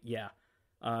world building. Yeah.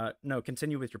 No,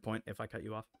 continue with your point if I cut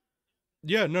you off.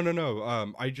 Yeah,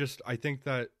 no. I think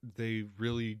that they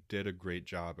really did a great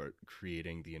job at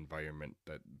creating the environment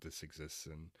that this exists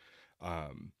in,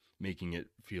 making it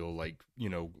feel like,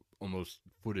 almost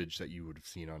footage that you would have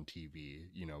seen on TV,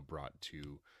 brought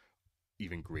to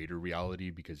even greater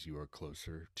reality because you are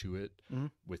closer to it.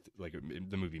 Mhm. With like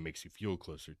the movie makes you feel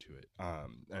closer to it,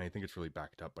 and I think it's really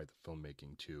backed up by the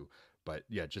filmmaking too. But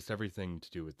yeah, just everything to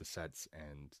do with the sets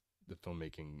and the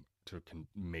filmmaking to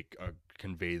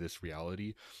convey this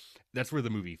reality. That's where the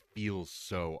movie feels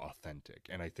so authentic,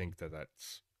 and I think that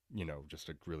that's just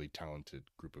a really talented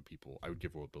group of people. I would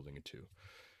give world building a 2.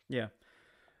 Yeah.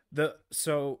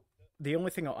 So the only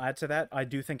thing I'll add to that, I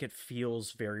do think it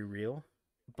feels very real,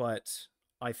 but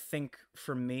I think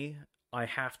for me, I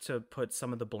have to put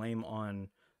some of the blame on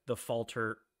the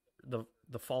faulting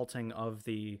of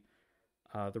the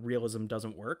realism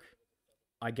doesn't work.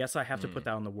 I guess I have to put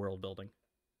that on the world building.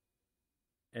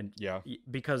 And Yeah,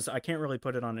 because I can't really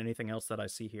put it on anything else that I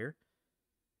see here.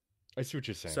 I see what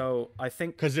you're saying. So I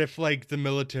think, Because if like the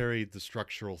military, the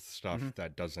structural stuff Mhm.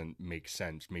 that doesn't make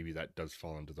sense, maybe that does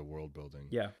fall into the world building.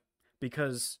 yeah,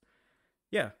 because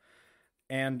yeah,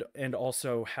 and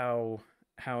also how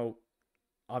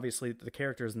obviously the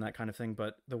characters and that kind of thing,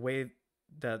 but the way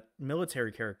that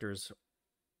military characters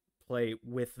play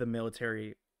with the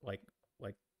military, like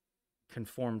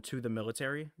conform to the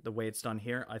military, the way it's done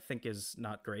here, I think is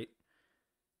not great.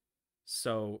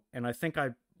 So, and I think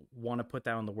I want to put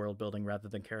that on the world building rather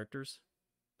than characters,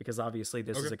 because obviously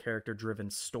this is Okay. a character-driven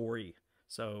story.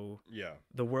 So Yeah.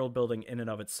 the world building in and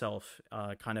of itself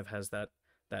kind of has that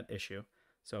issue.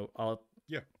 So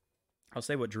Yeah. I'll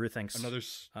say what Drew thinks Another.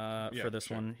 for Yeah. this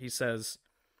Sure. one. He says,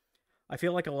 "I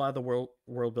feel like a lot of the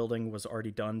world building was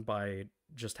already done by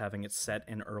just having it set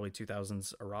in early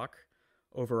 2000s Iraq.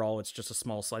 Overall, it's just a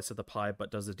small slice of the pie, but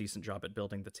does a decent job at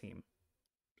building the team."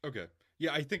 Okay.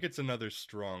 Yeah, I think it's another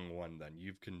strong one. Then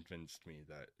you've convinced me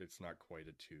that it's not quite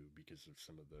a two because of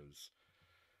some of those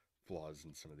flaws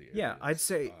in some of the Yeah, areas.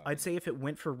 I'd say if it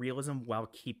went for realism while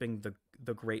keeping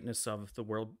the greatness of the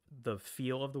world, the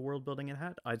feel of the world building it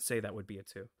had, I'd say that would be a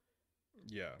two.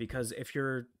 Yeah. Because if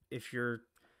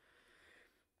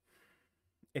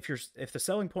the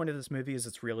selling point of this movie is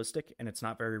it's realistic and it's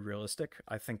not very realistic,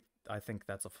 I think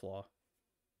that's a flaw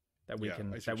that we Yeah,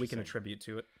 can I see what you're saying. attribute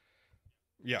to it.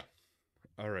 Yeah.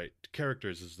 All right.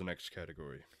 Characters is the next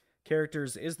category.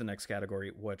 Characters is the next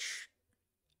category, which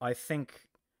I think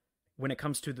when it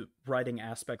comes to the writing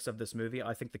aspects of this movie,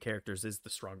 I think the characters is the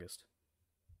strongest.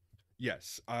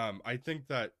 Yes. I think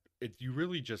that you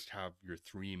really just have your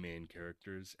three main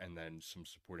characters and then some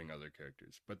supporting other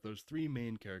characters. But those three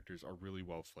main characters are really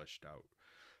well fleshed out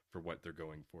for what they're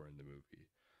going for in the movie.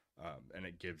 And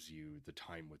it gives you the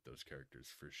time with those characters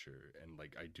for sure. And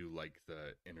like I do like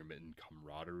the intermittent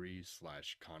camaraderie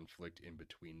slash conflict in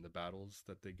between the battles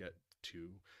that they get to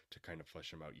kind of flesh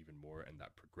them out even more, and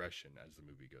that progression as the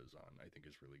movie goes on, I think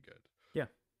is really good. Yeah.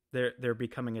 They're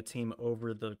becoming a team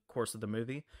over the course of the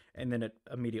movie, and then it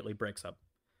immediately breaks up.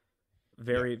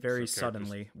 Very, Yeah, very so characters.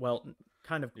 suddenly. Well,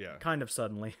 Yeah. kind of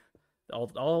suddenly.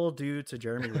 All due to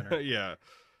Jeremy Renner. Yeah.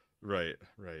 Right.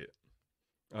 Right.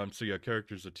 So yeah,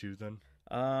 characters a two then.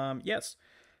 Yes.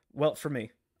 Well, for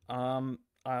me, For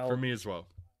I'll me as well.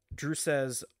 Drew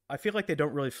says, I feel like they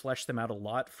don't really flesh them out a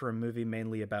lot for a movie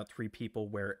mainly about three people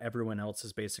where everyone else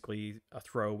is basically a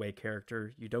throwaway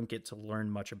character. You don't get to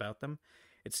learn much about them.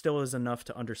 It still is enough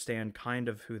to understand kind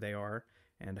of who they are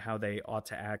and how they ought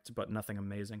to act, but nothing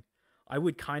amazing. I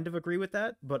would kind of agree with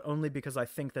that, but only because I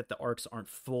think that the arcs aren't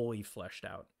fully fleshed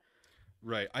out.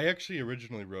 Right. I actually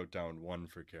originally wrote down one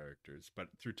for characters, but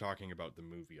through talking about the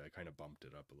movie, I kind of bumped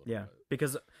it up a little Yeah, bit.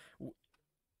 because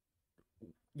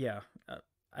yeah,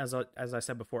 as I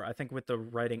said before, I think with the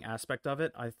writing aspect of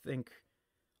it, I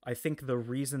think the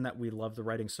reason that we love the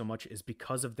writing so much is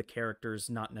because of the characters,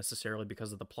 not necessarily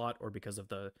because of the plot or because of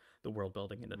the world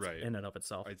building Right. in and of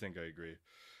itself. I think I agree.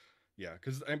 Yeah,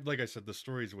 because like I said, the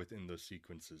stories within those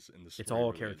sequences in the story It's all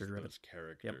really is character driven. those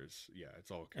characters. Yep. Yeah, it's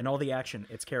all And all the character action,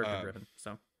 it's character driven.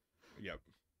 So Yep.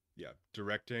 Yeah.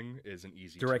 Directing is an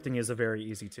easy. directing two. is a very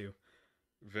easy two.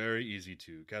 Very easy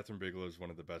to. Catherine Bigelow is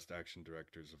one of the best action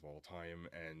directors of all time,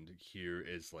 and here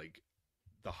is like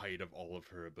the height of all of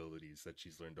her abilities that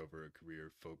she's learned over her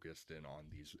career, focused in on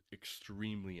these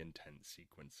extremely intense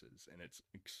sequences, and it's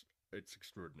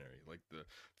extraordinary. Like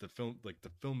the film, like the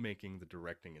filmmaking, the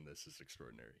directing in this is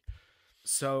extraordinary.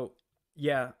 So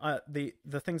yeah, the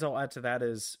things I'll add to that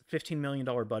is $15 million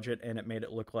budget, and it made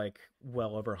it look like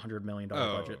well over $100 million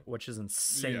budget, which is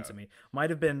insane yeah. to me. Might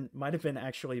have been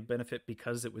actually a benefit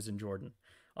because it was in Jordan.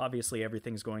 Obviously,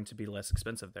 everything's going to be less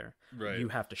expensive there. Right. You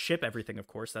have to ship everything, of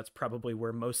course. That's probably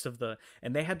where most of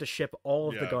and they had to ship all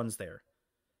of the Yeah. guns there.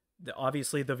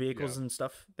 Obviously, the vehicles Yeah. and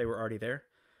stuff, they were already there,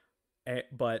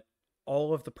 but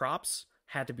all of the props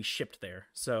had to be shipped there.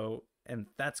 So, and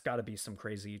that's got to be some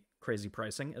crazy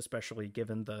pricing, especially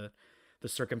given the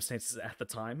circumstances at the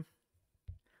time.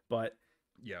 But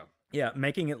Yeah. yeah,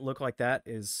 making it look like that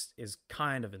is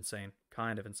kind of insane.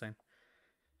 Kind of insane.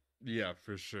 Yeah,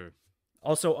 for sure.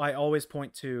 Also, I always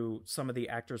point to some of the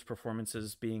actors'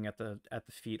 performances being at the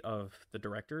feet of the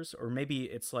directors, or maybe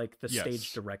it's like the Yes.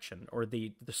 stage direction or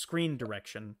the screen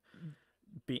direction.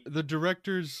 The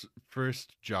director's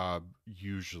first job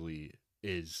usually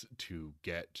is to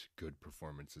get good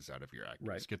performances out of your actors.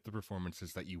 Right. Get the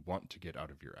performances that you want to get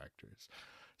out of your actors.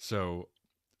 So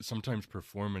sometimes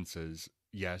performances,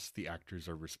 yes, the actors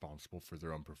are responsible for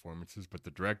their own performances, but the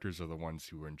directors are the ones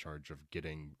who are in charge of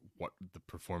getting what the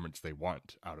performance they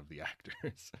want out of the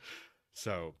actors.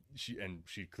 So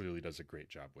she clearly does a great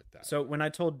job with that. So when I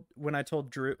told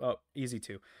Drew, easy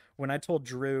to, when I told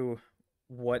Drew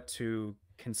what to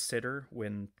consider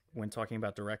when talking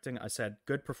about directing, I said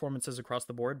good performances across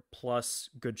the board plus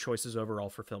good choices overall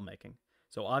for filmmaking.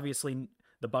 So obviously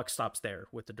the buck stops there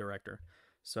with the director.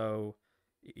 So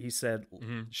he said,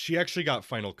 She actually got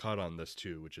Final Cut on this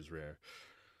too, which is rare.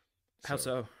 how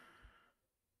so?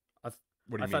 What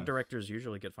do you I mean? thought directors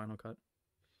usually get Final Cut.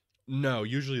 No,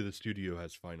 usually the studio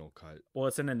has Final Cut. Well,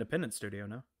 it's an independent studio,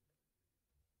 no?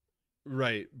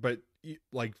 Right, but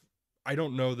like I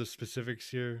don't know the specifics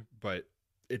here, but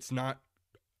it's not,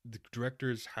 the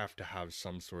directors have to have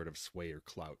some sort of sway or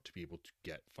clout to be able to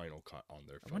get Final Cut on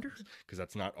their films, because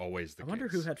that's not always the I case. wonder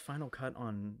who had Final Cut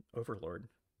on Overlord,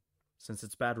 since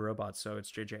it's Bad Robot, so it's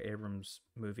J.J. Abrams'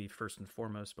 movie first and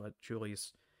foremost, but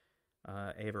Julius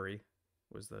Avery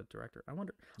was the director. I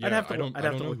wonder. Yeah, I'd have to know look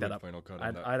that who up. Final Cut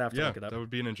on that. I'd have to look it up. That would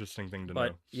be an interesting thing to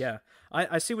But know. yeah,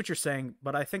 I see what you're saying,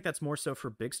 but I think that's more so for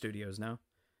big studios now,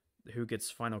 who gets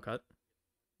Final Cut,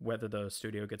 whether the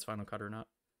studio gets Final Cut or not.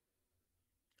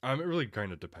 It really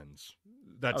kind of depends.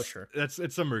 Sure.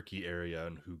 It's a murky area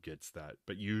on who gets that,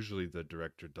 but usually the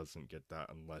director doesn't get that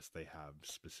unless they have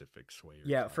specific sway.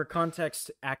 Yeah, for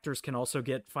context, actors can also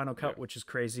get Final Cut, which is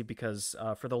crazy because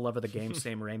for the love of the game,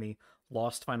 Sam Raimi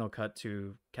lost Final Cut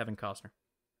to Kevin Costner.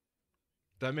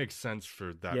 That makes sense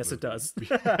for that. Yes, movie. It does.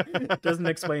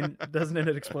 Doesn't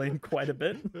it explain quite a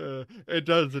bit? It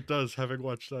does. It does. Having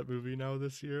watched that movie now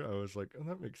this year, I was like, oh,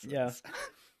 that makes sense.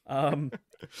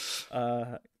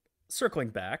 Yeah. Circling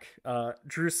back,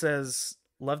 Drew says,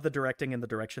 love the directing and the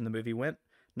direction the movie went.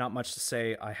 Not much to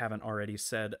say I haven't already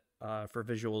said for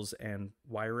visuals and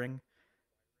wiring.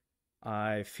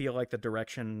 I feel like the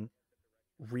direction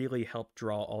really helped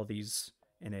draw all these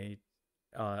in a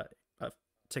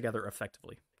together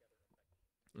effectively.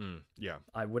 Yeah.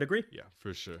 I would agree. Yeah,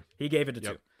 for sure. He gave it a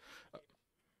 2.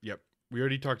 Yep. We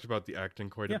already talked about the acting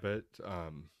quite a bit.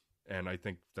 And I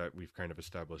think that we've kind of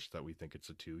established that we think it's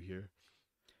a 2 here.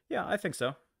 Yeah, I think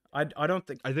so. I don't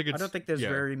think there's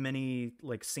very many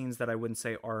like scenes that I wouldn't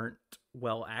say aren't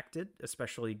well acted,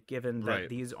 especially given that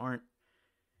these aren't,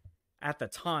 at the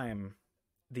time,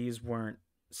 these weren't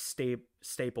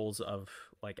staples of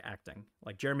like acting.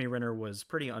 Like Jeremy Renner was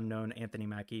pretty unknown, Anthony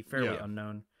Mackie fairly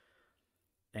unknown,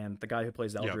 and the guy who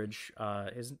plays Eldridge,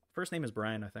 his first name is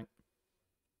Brian, I think.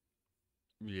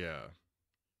 Yeah,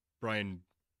 Brian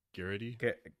Garrity?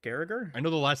 Gallagher? I know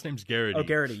the last name's Garrity. Oh,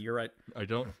 Garrity, you're right. I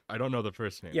don't know the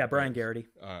first name. Yeah, Brian Garrity.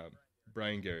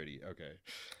 Brian Garrity, okay.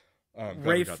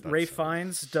 Ralph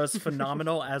Fiennes does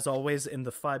phenomenal as always in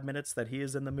the 5 minutes that he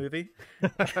is in the movie.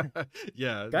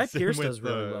 Yeah. Guy Pearce does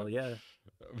really well, yeah.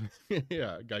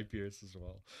 Yeah, Guy Pearce as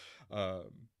well.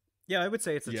 Yeah, I would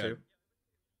say it's a 2.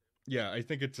 Yeah, I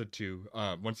think it's a 2.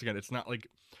 Once again, it's not like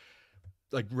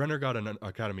Renner got an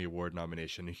Academy Award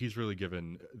nomination, and he's really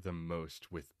given the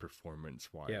most with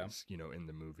performance-wise, in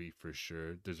the movie for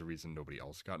sure. There's a reason nobody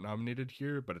else got nominated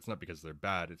here, but it's not because they're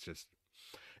bad. It's just,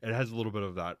 it has a little bit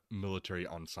of that military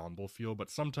ensemble feel,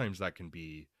 but sometimes that can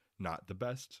be not the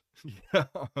best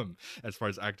as far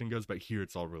as acting goes, but here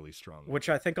it's all really strong. Which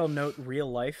I think I'll note, real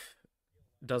life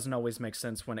doesn't always make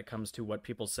sense when it comes to what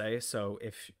people say, so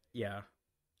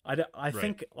I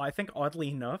think oddly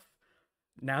enough,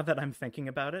 now that I'm thinking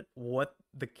about it, what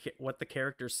the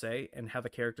characters say and how the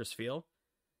characters feel,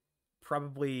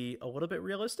 probably a little bit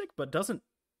realistic, but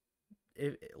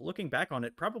looking back on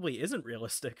it, probably isn't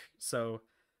realistic. So,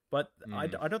 but I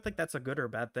don't think that's a good or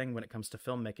bad thing when it comes to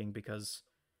filmmaking, because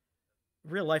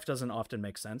real life doesn't often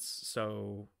make sense.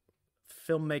 So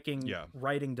filmmaking,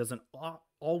 writing doesn't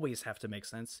always have to make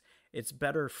sense. It's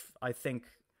better, I think,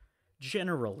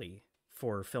 generally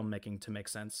for filmmaking to make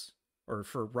sense, or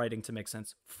for writing to make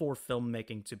sense, for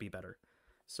filmmaking to be better.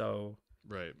 So,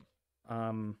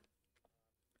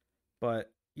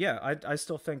 but yeah, I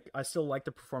still like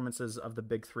the performances of the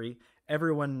big 3.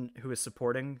 Everyone who is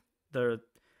supporting their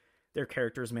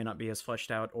characters may not be as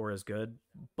fleshed out or as good,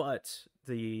 but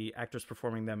the actors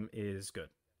performing them is good.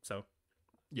 So,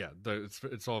 yeah,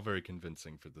 it's all very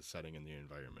convincing for the setting and the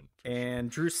environment. And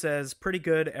Drew says, pretty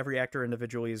good. Every actor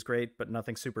individually is great, but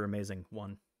nothing super amazing.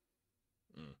 1.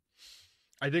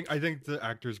 I think the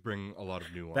actors bring a lot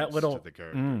of nuance to the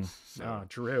characters.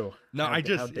 Drew. No, how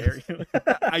dare you?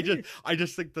 I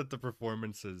just think that the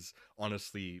performances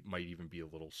honestly might even be a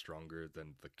little stronger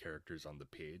than the characters on the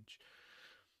page.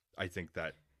 I think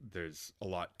that there's a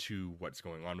lot to what's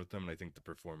going on with them, and I think the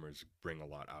performers bring a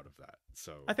lot out of that.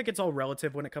 So I think it's all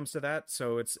relative when it comes to that.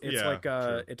 So it's like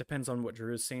it depends on what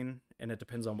Drew's seen, and it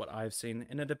depends on what I've seen,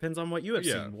 and it depends on what you have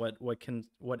seen.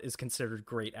 What is considered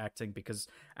great acting, because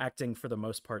acting for the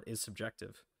most part is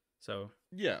subjective. So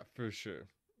yeah, for sure.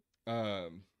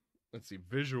 Let's see,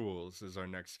 visuals is our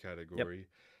next category.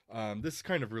 This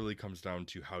kind of really comes down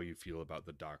to how you feel about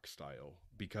the doc style,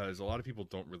 because a lot of people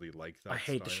don't really like that. I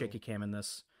hate the shaky cam in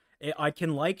this. I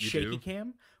can like shaky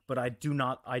cam, but I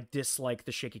dislike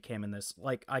the shaky cam in this.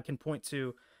 Like, I can point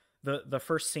to the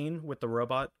first scene with the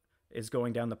robot is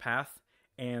going down the path,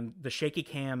 and the shaky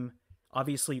cam,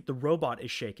 obviously the robot is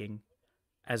shaking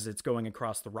as it's going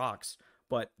across the rocks,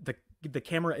 but the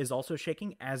camera is also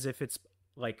shaking as if it's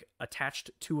like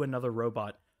attached to another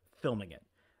robot filming it.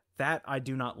 that I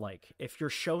do not like. If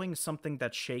you're showing something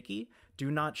that's shaky,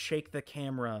 do not shake the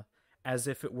camera as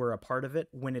if it were a part of it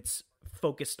when it's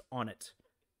focused on it,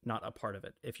 not a part of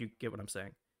it, if you get what I'm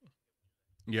saying.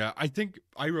 Yeah, I think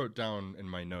I wrote down in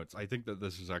my notes, I think that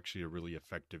this is actually a really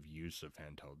effective use of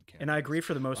handheld cameras. And I agree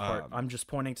for the most part. I'm just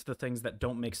pointing to the things that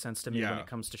don't make sense to me when Yeah. it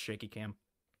comes to shaky cam.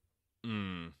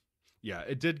 Yeah,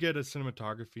 it did get a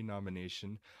cinematography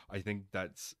nomination. I think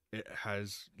it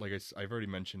has, like I've already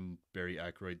mentioned Barry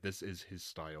Ackroyd. This is his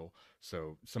style.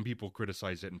 So some people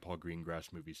criticize it in Paul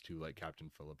Greengrass movies too, like Captain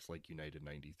Phillips, like United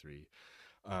 93.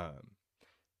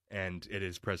 And it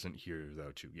is present here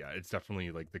though too. Yeah, it's definitely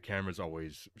like the camera's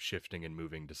always shifting and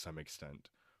moving to some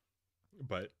extent.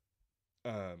 But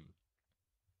I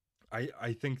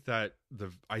think that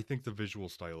the visual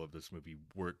style of this movie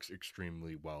works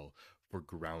extremely well for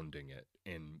grounding it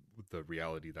in the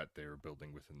reality that they're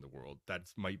building within the world. That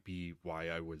might be why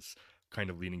I was kind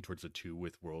of leaning towards a 2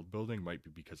 with world building, might be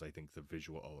because I think the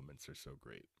visual elements are so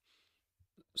great.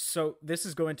 So this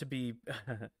is going to be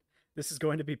this is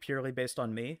going to be purely based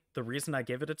on me. The reason I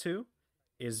give it a 2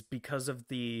 is because of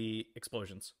the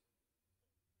explosions.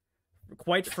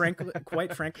 Quite frankly,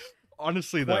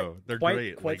 honestly though, they're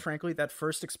great. Quite frankly, that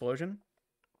first explosion.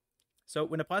 So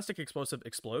when a plastic explosive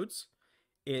explodes,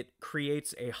 it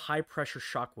creates a high pressure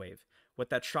shockwave. What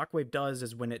that shockwave does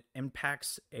is when it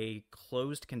impacts a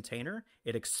closed container,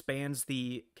 it expands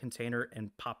the container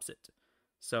and pops it.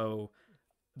 So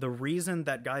the reason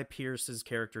that Guy Pearce's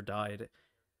character died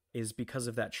is because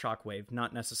of that shockwave,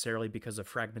 not necessarily because of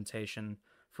fragmentation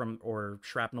from or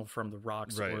shrapnel from the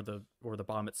rocks Right. or the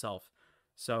bomb itself.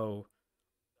 So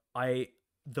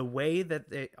the way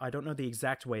that I don't know the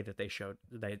exact way that they showed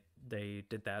they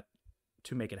did that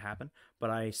to make it happen,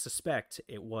 but I suspect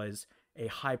it was a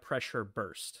high pressure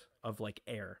burst of like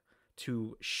air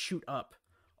to shoot up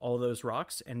all those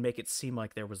rocks and make it seem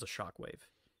like there was a shockwave,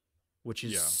 which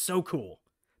is so cool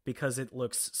because it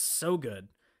looks so good.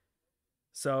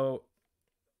 So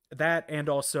that, and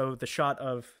also the shot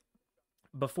of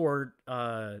before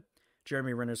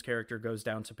Jeremy Renner's character goes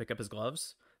down to pick up his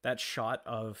gloves, that shot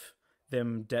of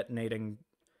them detonating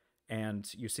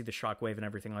and you see the shockwave and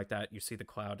everything like that. You see the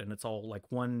cloud, and it's all like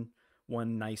one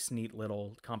nice, neat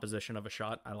little composition of a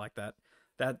shot. I like that.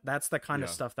 That's the kind of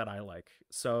stuff that I like.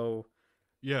 So,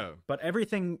 yeah. But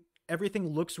everything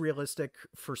looks realistic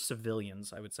for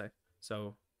civilians, I would say.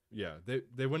 So, yeah,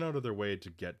 they went out of their way to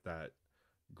get that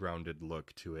grounded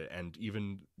look to it, and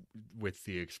even with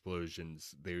the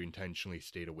explosions, they intentionally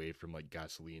stayed away from like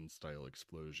gasoline style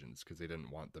explosions because they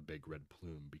didn't want the big red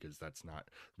plume, because that's not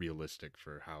realistic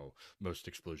for how most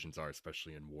explosions are,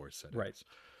 especially in war settings. Right.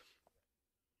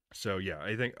 So yeah,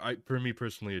 I think for me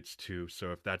personally it's 2.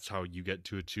 So if that's how you get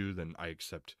to a 2, then I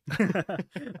accept.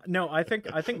 No, I think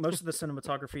most of the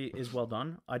cinematography is well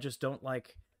done. I just don't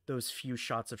like those few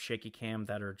shots of shaky cam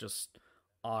that are just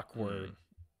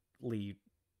awkwardly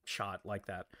shot like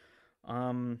that.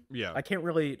 Yeah. I can't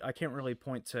really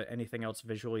point to anything else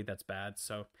visually that's bad.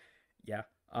 So yeah.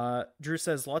 Drew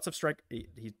says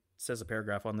he says a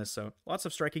paragraph on this. So lots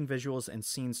of striking visuals and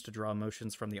scenes to draw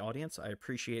emotions from the audience. I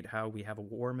appreciate how we have a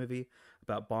war movie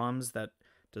about bombs that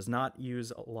does not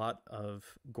use a lot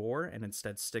of gore and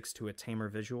instead sticks to a tamer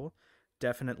visual.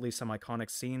 Definitely some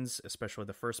iconic scenes, especially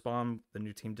the first bomb the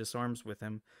new team disarms with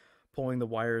him pulling the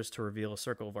wires to reveal a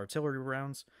circle of artillery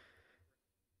rounds.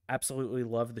 Absolutely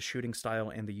love the shooting style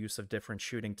and the use of different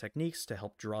shooting techniques to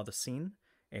help draw the scene.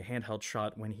 A handheld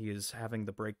shot when he is having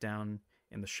the breakdown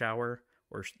in the shower,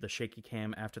 or the shaky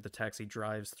cam after the taxi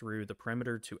drives through the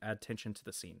perimeter to add tension to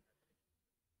the scene.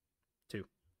 2.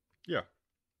 Yeah.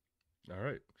 All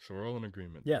right. So we're all in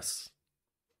agreement. Yes.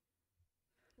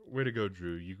 Way to go,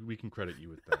 Drew. We can credit you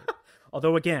with that.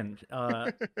 Although, again,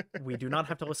 we do not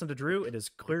have to listen to Drew. It is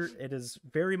clear. It is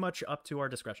very much up to our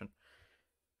discretion.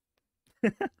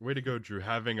 Way to go, Drew,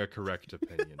 having a correct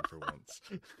opinion for once.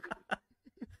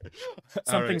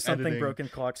 Something, editing. Broken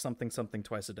clock, something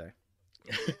twice a day.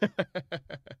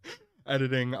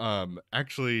 Editing.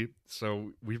 Actually,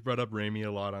 so we've brought up Raimi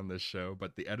a lot on this show,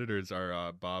 but the editors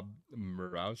are Bob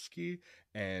Murawski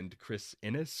and Chris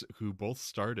Innes, who both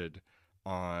started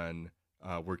on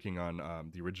working on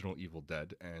the original Evil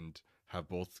Dead and have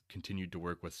both continued to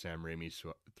work with Sam Raimi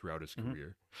throughout his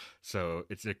career. So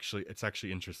it's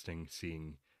actually interesting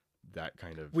seeing that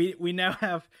kind of. We now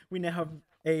have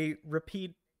a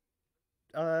repeat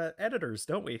editors,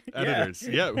 don't we? Editors,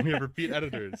 yeah, we have repeat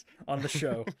editors on the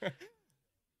show.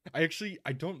 I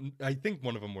think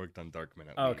one of them worked on Darkman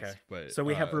at least. Okay, but so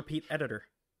we have repeat editor.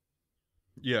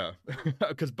 Yeah,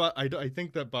 because I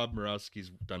think that Bob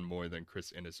Murawski's done more than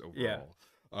Chris Innes overall.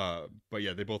 But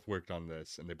yeah, they both worked on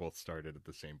this, and they both started at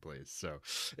the same place. So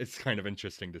it's kind of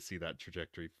interesting to see that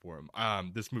trajectory for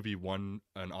them. This movie won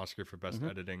an Oscar for Best Hmm.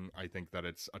 Editing. I think that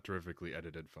it's a terrifically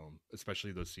edited film,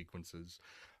 especially those sequences,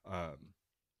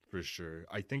 for sure.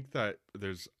 I think that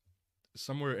there's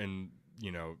somewhere in,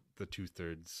 the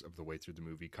 2/3 of the way through the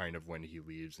movie, kind of when he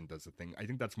leaves and does the thing. I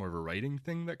think that's more of a writing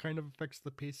thing that kind of affects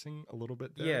the pacing a little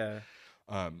bit there.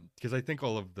 Yeah. Because I think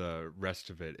all of the rest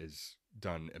of it is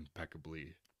done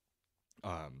impeccably.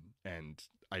 And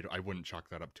I wouldn't chalk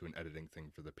that up to an editing thing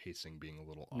for the pacing being a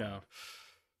little odd. No.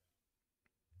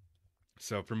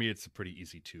 So for me, it's a pretty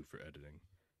easy 2 for editing.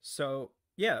 So,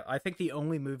 yeah, I think the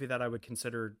only movie that I would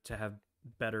consider to have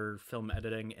better film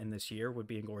editing in this year would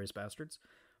be Inglourious Bastards.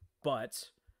 But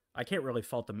I can't really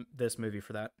fault this movie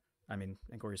for that. I mean,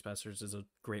 Inglourious Bastards is a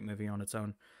great movie on its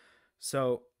own.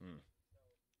 So,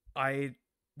 I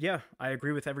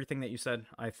agree with everything that you said.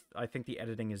 I think the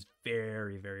editing is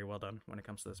very, very well done when it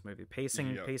comes to this movie.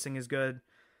 Pacing is good.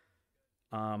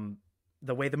 The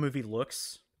way the movie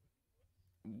looks,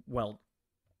 well,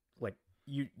 like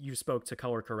you spoke to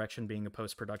color correction being a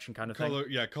post-production kind of thing.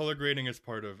 Yeah, color grading is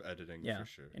part of editing, Yeah, for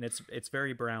sure. and it's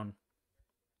very brown.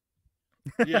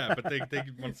 Yeah, but they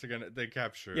once again they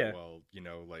capture Yeah. it well,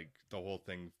 like the whole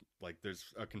thing, like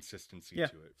there's a consistency Yeah.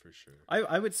 to it for sure.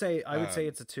 I would say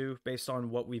it's a 2 based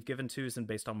on what we've given 2s and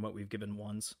based on what we've given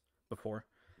 1s before.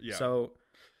 Yeah. So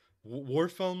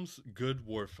good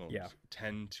war films Yeah.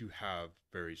 tend to have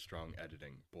very strong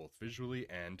editing, both visually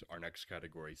and our next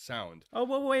category, sound. oh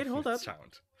well, wait, hold up,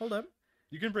 Sound. hold up.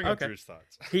 You can bring up Okay. Drew's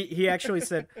thoughts. He actually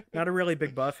said not a really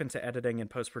big buff into editing and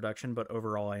post production, but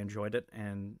overall I enjoyed it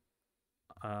and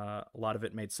a lot of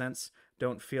it made sense.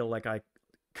 Don't feel like I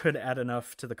could add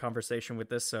enough to the conversation with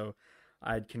this, so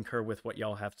I'd concur with what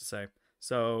y'all have to say.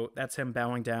 So that's him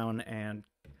bowing down and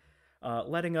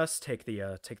letting us take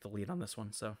the lead on this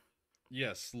one. So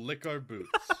Yes, lick our boots.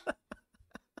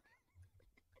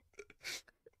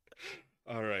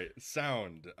 All right,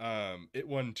 sound. It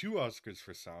won 2 Oscars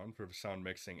for sound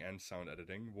mixing and sound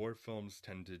editing. War films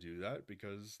tend to do that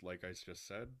because, like I just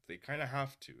said, they kind of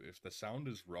have to. If the sound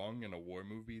is wrong in a war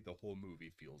movie, the whole movie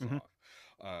feels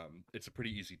off. It's a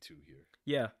pretty easy 2 here.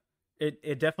 yeah,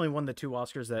 it definitely won the 2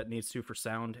 Oscars that it needs to for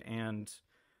sound, and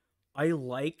I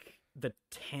like the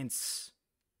tense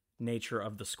nature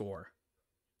of the score.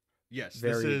 Yes,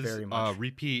 Very, this is very much.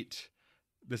 repeat.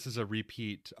 This is a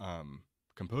repeat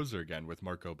composer again with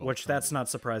Marco Beltrami. Which that's not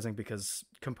surprising because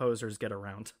composers get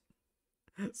around.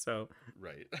 So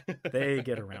right. they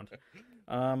get around.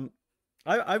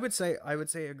 I would say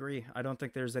agree. I don't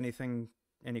think there's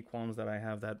any qualms that I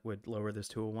have that would lower this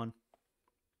to a 1.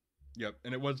 Yep,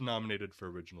 and it was nominated for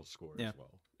original score Yeah. as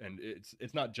well. And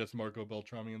it's not just Marco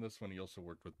Beltrami in this one. He also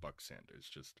worked with Buck Sanders.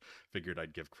 Just figured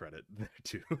I'd give credit there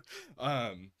too.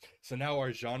 So now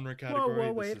our genre category.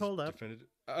 Whoa, wait, hold up.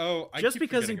 Just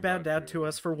because he bowed down to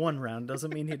us for 1 round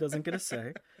doesn't mean he doesn't get a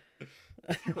say.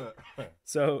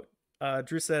 So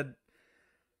Drew said,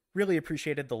 really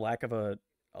appreciated the lack of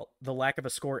a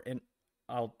score, and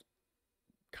I'll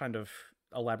kind of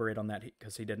elaborate on that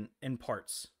because he didn't in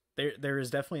parts. There is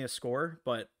definitely a score,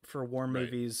 but for war Right.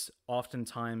 movies,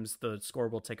 oftentimes the score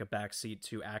will take a backseat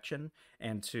to action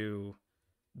and to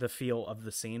the feel of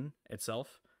the scene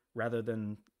itself, rather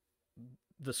than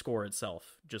the score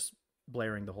itself just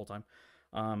blaring the whole time.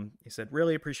 He said,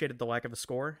 really appreciated the lack of a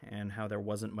score and how there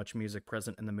wasn't much music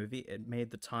present in the movie. It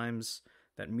made the times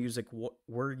that music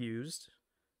were used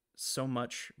so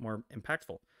much more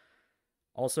impactful.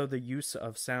 Also, the use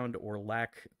of sound or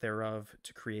lack thereof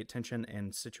to create tension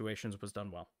in situations was done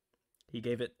well. He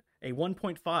gave it a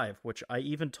 1.5, which I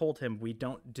even told him we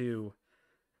don't do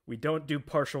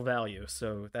partial value.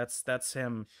 So that's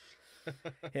him.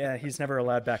 Yeah, he's never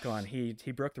allowed back on. He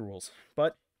broke the rules.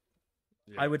 But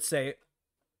Yeah. I would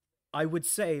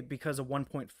say because a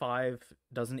 1.5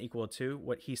 doesn't equal a 2,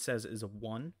 what he says is a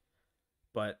 1,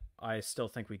 but I still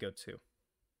think we go 2.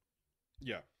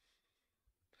 Yeah.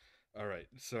 All right.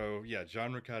 So yeah,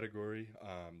 genre category.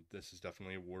 This is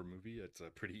definitely a war movie. It's a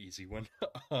pretty easy one.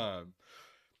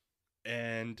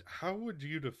 And how would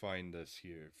you define this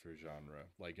here for genre?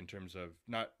 Like in terms of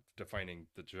not defining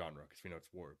the genre because we know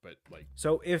it's war, but like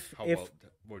So what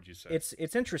would you say?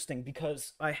 it's interesting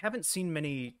because I haven't seen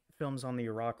many films on the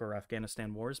Iraq or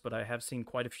Afghanistan wars, but I have seen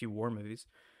quite a few war movies.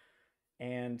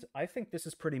 And I think this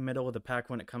is pretty middle of the pack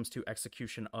when it comes to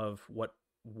execution of what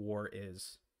war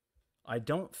is. I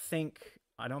don't think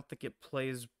it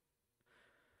plays.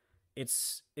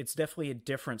 It's definitely a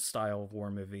different style of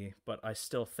war movie, but I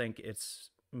still think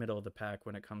it's middle of the pack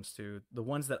when it comes to the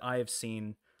ones that I have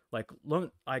seen. Like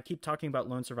I keep talking about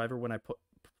Lone Survivor when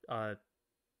I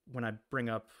when I bring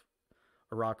up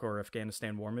Iraq or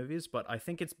Afghanistan war movies, but I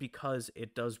think it's because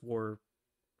it does war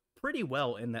pretty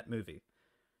well in that movie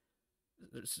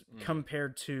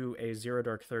compared to a Zero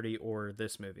Dark 30 or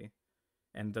this movie.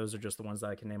 And those are just the ones that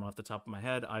I can name off the top of my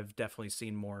head. I've definitely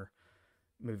seen more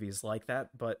movies like that,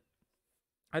 but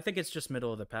I think it's just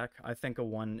middle of the pack. I think a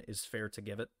 1 is fair to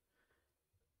give it.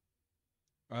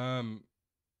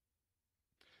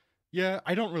 Yeah,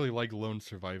 I don't really like Lone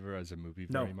Survivor as a movie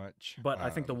very much. But I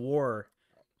think the war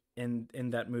in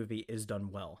that movie is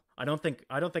done well. I don't think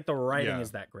the writing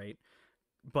is that great,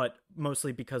 but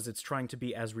mostly because it's trying to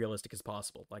be as realistic as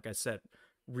possible. Like I said,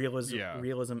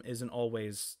 realism isn't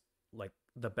always like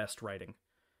the best writing.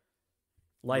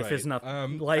 Life is not.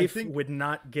 Life would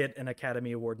not get an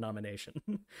Academy Award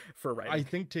nomination for writing. I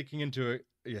think taking into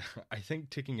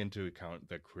account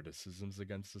the criticisms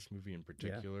against this movie in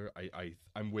particular,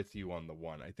 I'm with you on the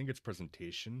 1. I think its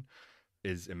presentation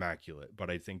is immaculate, but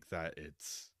I think that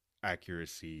its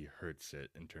accuracy hurts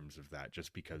it in terms of that,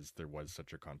 just because there was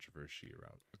such a controversy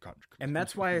around. And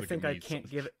that's why I think I can't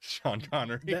give it Sean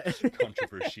Connery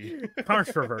controversy.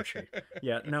 Controversy.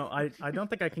 Yeah, no, I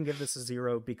don't think I can give this a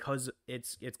 0 because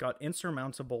it's got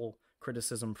insurmountable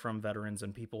criticism from veterans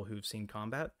and people who've seen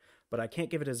combat, but I can't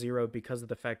give it a 0 because of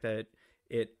the fact that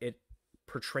it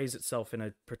portrays itself in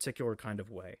a particular kind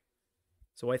of way.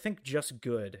 So I think just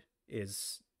good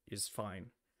is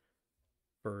fine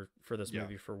for this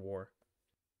movie for war.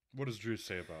 What does Drew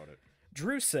say about it?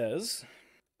 Drew says,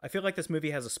 I feel like this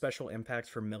movie has a special impact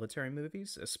for military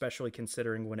movies, especially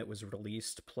considering when it was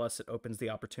released. Plus, it opens the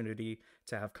opportunity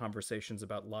to have conversations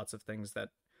about lots of things that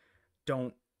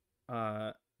don't,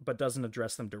 but doesn't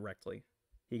address them directly.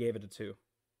 He gave it a 2.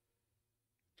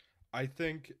 I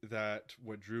think that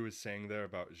what Drew is saying there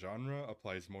about genre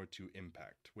applies more to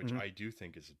impact, which I do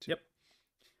think is a 2. Yep.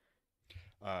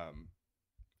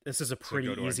 This is a pretty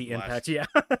easy impact,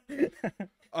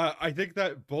 I think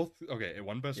that it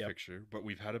won Best Picture, but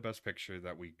we've had a Best Picture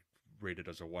that we rated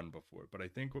as a 1 before. But I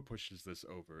think what pushes this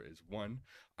over is, 1,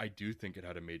 I do think it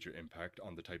had a major impact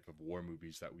on the type of war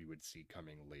movies that we would see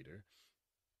coming later.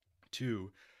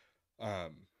 2,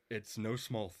 it's no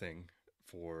small thing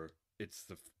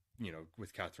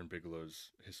with Catherine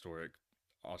Bigelow's historic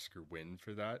Oscar win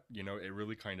for that. It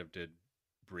really kind of did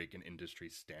break an industry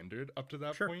standard up to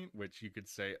that point, which you could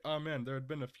say, oh man, there had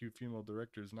been a few female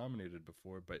directors nominated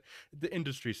before, but the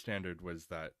industry standard was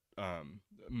that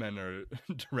men are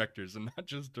directors, and not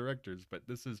just directors, but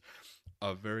this is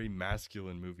a very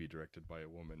masculine movie directed by a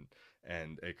woman,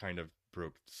 and it kind of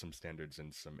broke some standards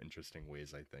in some interesting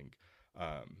ways, I think.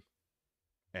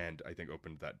 And I think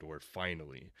opened that door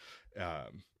finally,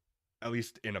 at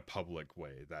least in a public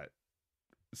way.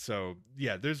 So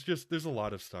yeah, there's a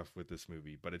lot of stuff with this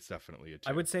movie, but it's definitely a 2.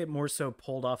 I would say it more so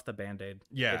pulled off the Band-Aid.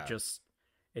 Yeah.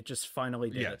 It just finally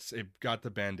did. Yes, it got the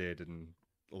Band-Aid and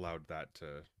allowed that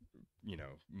to,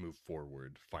 move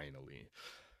forward finally.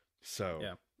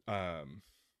 So but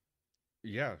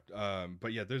yeah,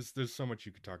 there's so much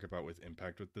you could talk about with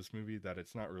impact with this movie that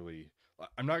it's not really,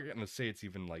 I'm not going to say it's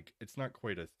even like, it's not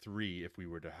quite a 3 if we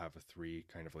were to have a 3,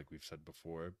 kind of like we've said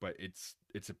before, but it's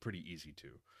a pretty easy 2.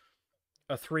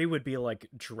 A 3 would be like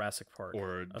Jurassic Park,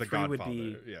 or The Godfather. Would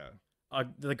be,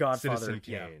 The Godfather, Citizen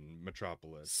Kane,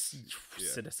 Metropolis,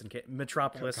 Citizen Kane,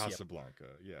 Metropolis, Casablanca,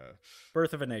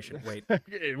 Birth of a Nation. Wait,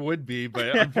 it would be,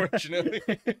 but unfortunately,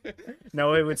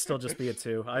 no, it would still just be a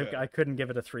 2. I couldn't give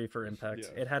it a 3 for impact.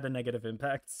 It had a negative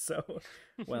impact, so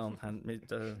well. All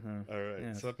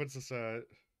right, so that puts us at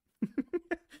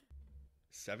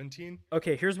 17.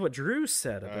 Okay, here's what Drew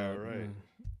said about. All right.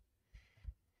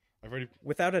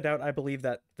 Without a doubt, I believe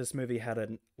that this movie had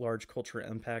a large cultural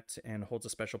impact and holds a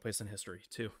special place in history,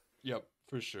 too. Yep,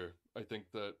 for sure. I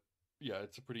think that,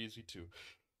 it's a pretty easy 2.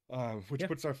 Which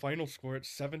puts our final score at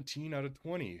 17 out of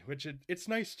 20, which it's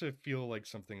nice to feel like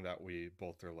something that we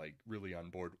both are like really on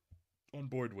board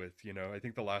with, I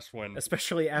think the last one,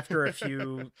 especially after a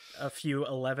few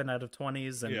 11 out of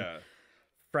 20s and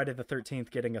Friday the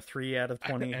 13th getting a 3 out of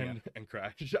 20 and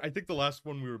Crash. I think the last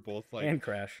one we were both like and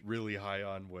Crash really high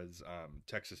on was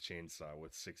Texas Chainsaw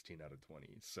with 16 out of 20.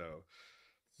 So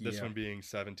this one being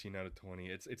 17 out of 20,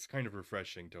 it's kind of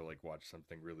refreshing to like watch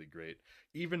something really great.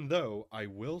 Even though I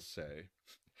will say,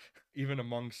 even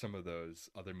among some of those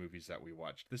other movies that we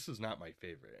watched, this is not my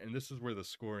favorite. And this is where the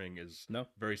scoring is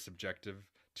very subjective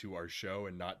to our show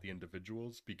and not the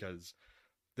individuals, because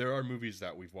there are movies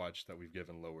that we've watched that we've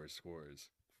given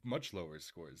much lower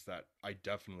scores that I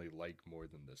definitely like more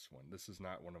than this one. This is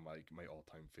not one of my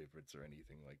all-time favorites or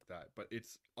anything like that, but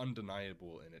it's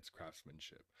undeniable in its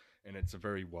craftsmanship, and it's a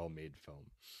very well-made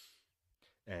film,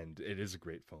 and it is a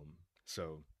great film.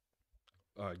 So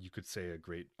You could say a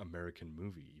great American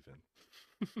movie, even.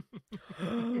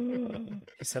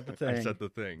 He said the I thing. said the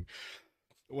thing.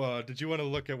 Well, did you want to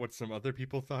look at what some other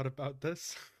people thought about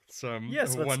this? Some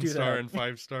Yes, let's one do star that. and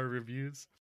 5-star reviews?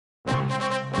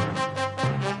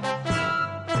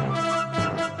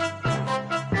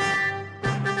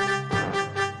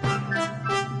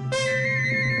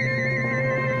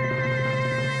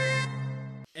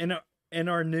 In our, in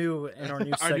our new Our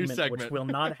new segment, which segment. will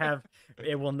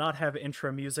not have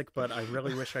intro music, but I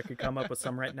really wish I could come up with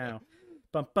some right now.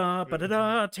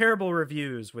 Terrible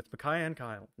reviews with Micaiah and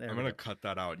Kyle. There I'm we gonna go. cut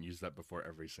that out and use that before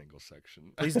every single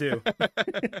section. Please do.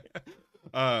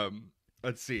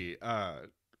 Let's see.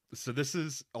 So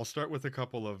I'll start with a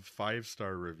couple of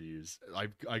 5-star reviews.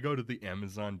 I go to the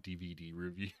Amazon DVD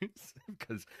reviews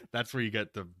because that's where you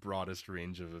get the broadest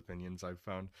range of opinions I've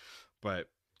found. But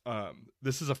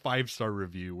this is a 5-star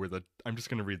review where I'm just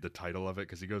going to read the title of it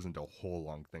because he goes into a whole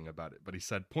long thing about it. But he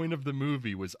said, point of the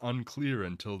movie was unclear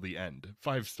until the end.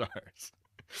 5 stars.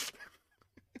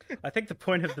 I think the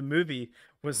point of the movie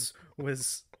was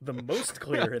the most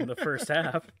clear in the first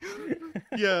half.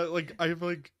 Yeah, like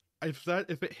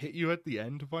if it hit you at the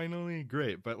end finally,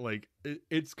 great. But like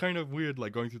it's kind of weird,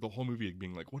 like going through the whole movie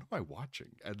being like, what am I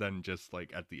watching? And then just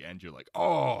like at the end you're like,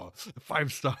 oh,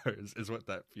 5 stars is what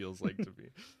that feels like to me.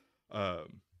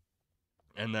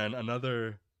 And then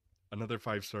another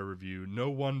 5-star review. No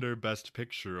wonder Best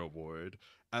Picture award.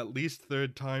 At least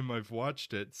third time I've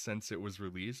watched it since it was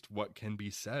released. What can be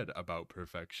said about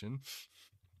perfection?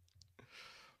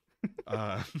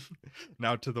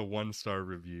 Now to the 1-star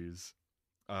reviews.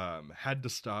 Had to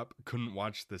stop. Couldn't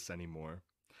watch this anymore.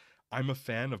 I'm a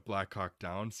fan of Black Hawk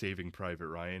Down, Saving Private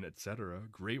Ryan, etc.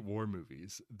 Great war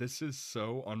movies. This is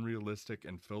so unrealistic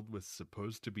and filled with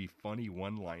supposed to be funny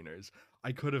one-liners.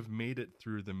 I could have made it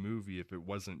through the movie if it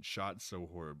wasn't shot so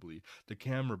horribly. The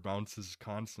camera bounces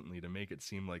constantly to make it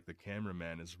seem like the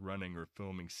cameraman is running or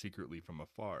filming secretly from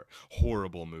afar.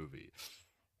 Horrible movie.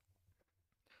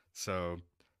 So,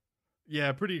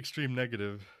 yeah, pretty extreme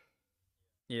negative.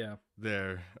 Yeah.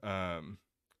 There.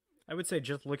 I would say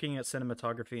just looking at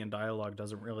cinematography and dialogue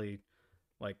doesn't really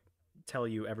like tell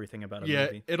you everything about a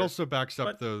movie. It also backs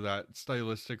up though that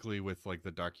stylistically with like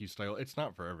the docu style, it's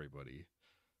not for everybody.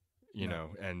 You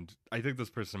know, and I think this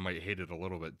person might hate it a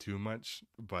little bit too much,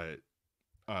 but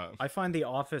I find the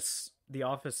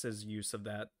Office's use of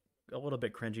that a little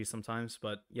bit cringy sometimes,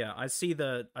 but yeah, I see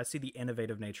the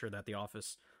innovative nature that The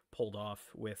Office pulled off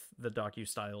with the docu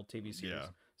style TV series. Yeah.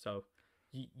 So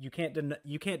you can't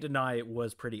deny it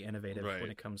was pretty innovative Right. when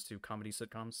it comes to comedy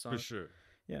sitcoms. So for sure.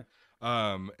 yeah.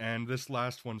 And this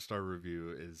last 1-star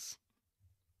review is,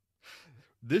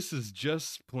 this is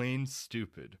just plain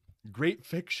stupid. Great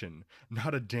fiction.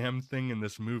 Not a damn thing in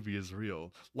this movie is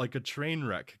real. Like a train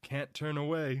wreck. Can't turn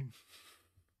away.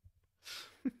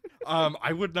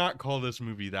 I would not call this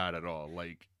movie that at all.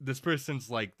 Like, this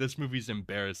person's like, this movie's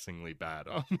embarrassingly bad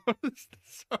almost.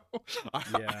 So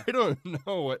Yeah. I don't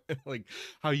know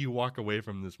how you walk away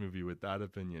from this movie with that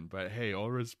opinion. But hey, all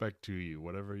respect to you.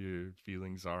 Whatever your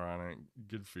feelings are on it,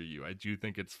 good for you. I do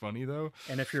think it's funny though.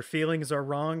 And if your feelings are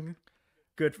wrong,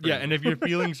 good for you. Yeah, and if your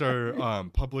feelings are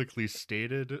publicly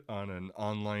stated on an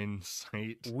online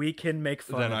site, we can make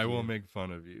fun then of I you. will make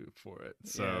fun of you for it.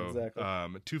 So, Yeah,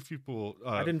 exactly. 2 people.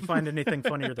 I didn't find anything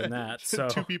funnier than that. So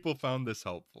 2 people found this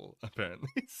helpful, apparently.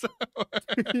 So,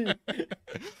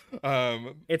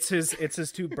 it's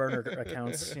his 2 burner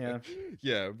accounts. Yeah,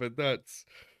 yeah, but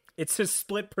it's his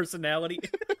split personality.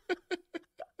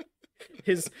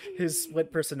 his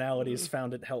split personalities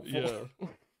found it helpful. yeah.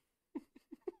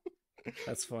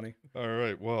 That's funny. All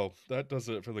right, well, that does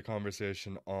it for the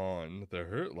conversation on The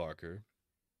Hurt Locker.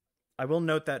 I will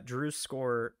note that Drew's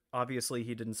score, obviously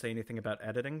he didn't say anything about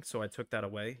editing, so I took that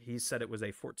away. He said it was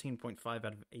a 14.5 out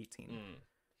of 18.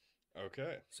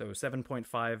 Okay. So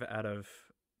 7.5 out of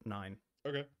 9.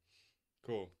 Okay.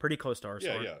 Cool. Pretty close to our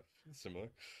score. Yeah, similar.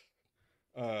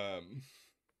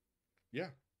 Yeah.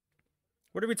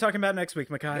 What are we talking about next week,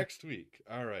 Makai? Next week.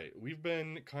 All right. We've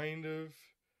been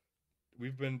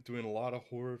doing a lot of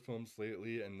horror films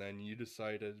lately, and then you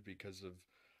decided, because of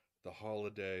the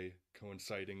holiday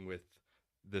coinciding with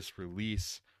this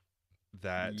release,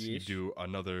 that you do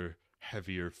another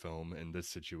heavier film in this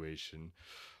situation.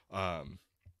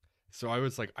 So I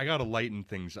was like, I gotta lighten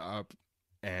things up,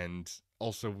 and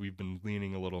also we've been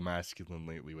leaning a little masculine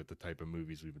lately with the type of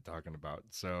movies we've been talking about.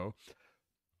 So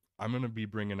I'm gonna be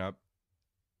bringing up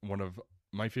one of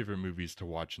my favorite movies to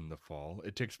watch in the fall.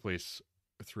 It takes place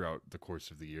throughout the course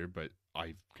of the year, but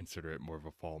I consider it more of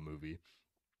a fall movie.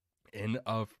 And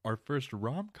our first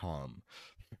rom-com,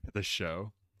 the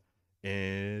show,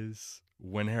 is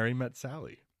When Harry Met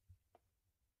Sally.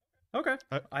 Okay.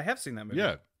 I have seen that movie.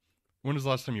 Yeah. When was the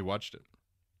last time you watched it?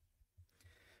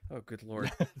 Oh, good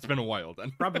Lord. It's been a while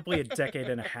then. Probably a decade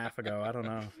and a half ago. I don't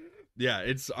know. Yeah,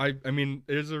 I mean,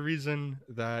 there's a reason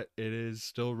that it is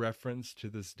still referenced to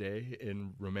this day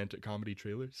in romantic comedy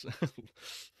trailers.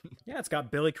 Yeah, it's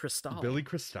got Billy Crystal. Billy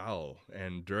Crystal,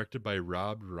 and directed by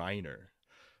Rob Reiner.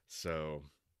 So,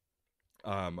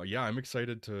 yeah, I'm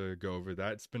excited to go over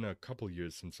that. It's been a couple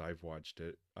years since I've watched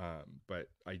it, but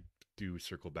I do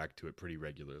circle back to it pretty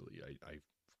regularly. I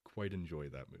quite enjoy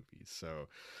that movie. So,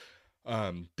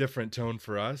 different tone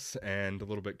for us and a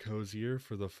little bit cozier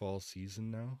for the fall season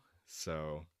now.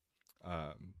 So,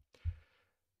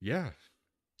 yeah,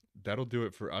 that'll do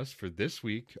it for us for this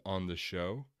week on the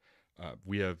show.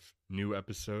 We have new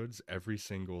episodes every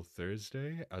single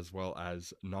Thursday, as well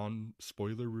as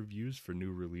non-spoiler reviews for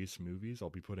new release movies. I'll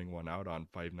be putting one out on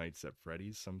Five Nights at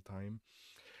Freddy's sometime.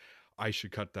 I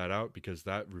should cut that out because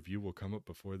that review will come up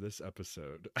before this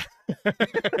episode.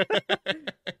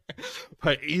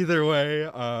 But either way,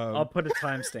 I'll put a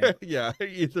timestamp. Yeah,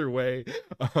 either way.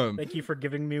 Thank you for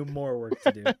giving me more work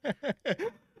to do.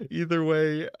 Either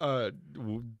way,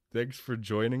 thanks for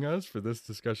joining us for this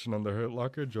discussion on The Hurt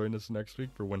Locker. Join us next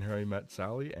week for When Harry Met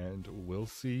Sally, and we'll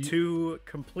see. Two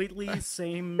completely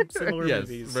similar yes,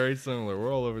 movies. Very similar.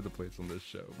 We're all over the place on this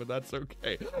show, but that's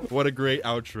okay. What a great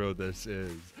outro this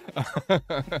is.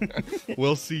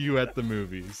 We'll see you at the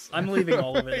movies. I'm leaving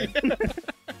all of it in.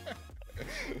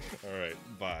 All right,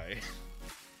 bye.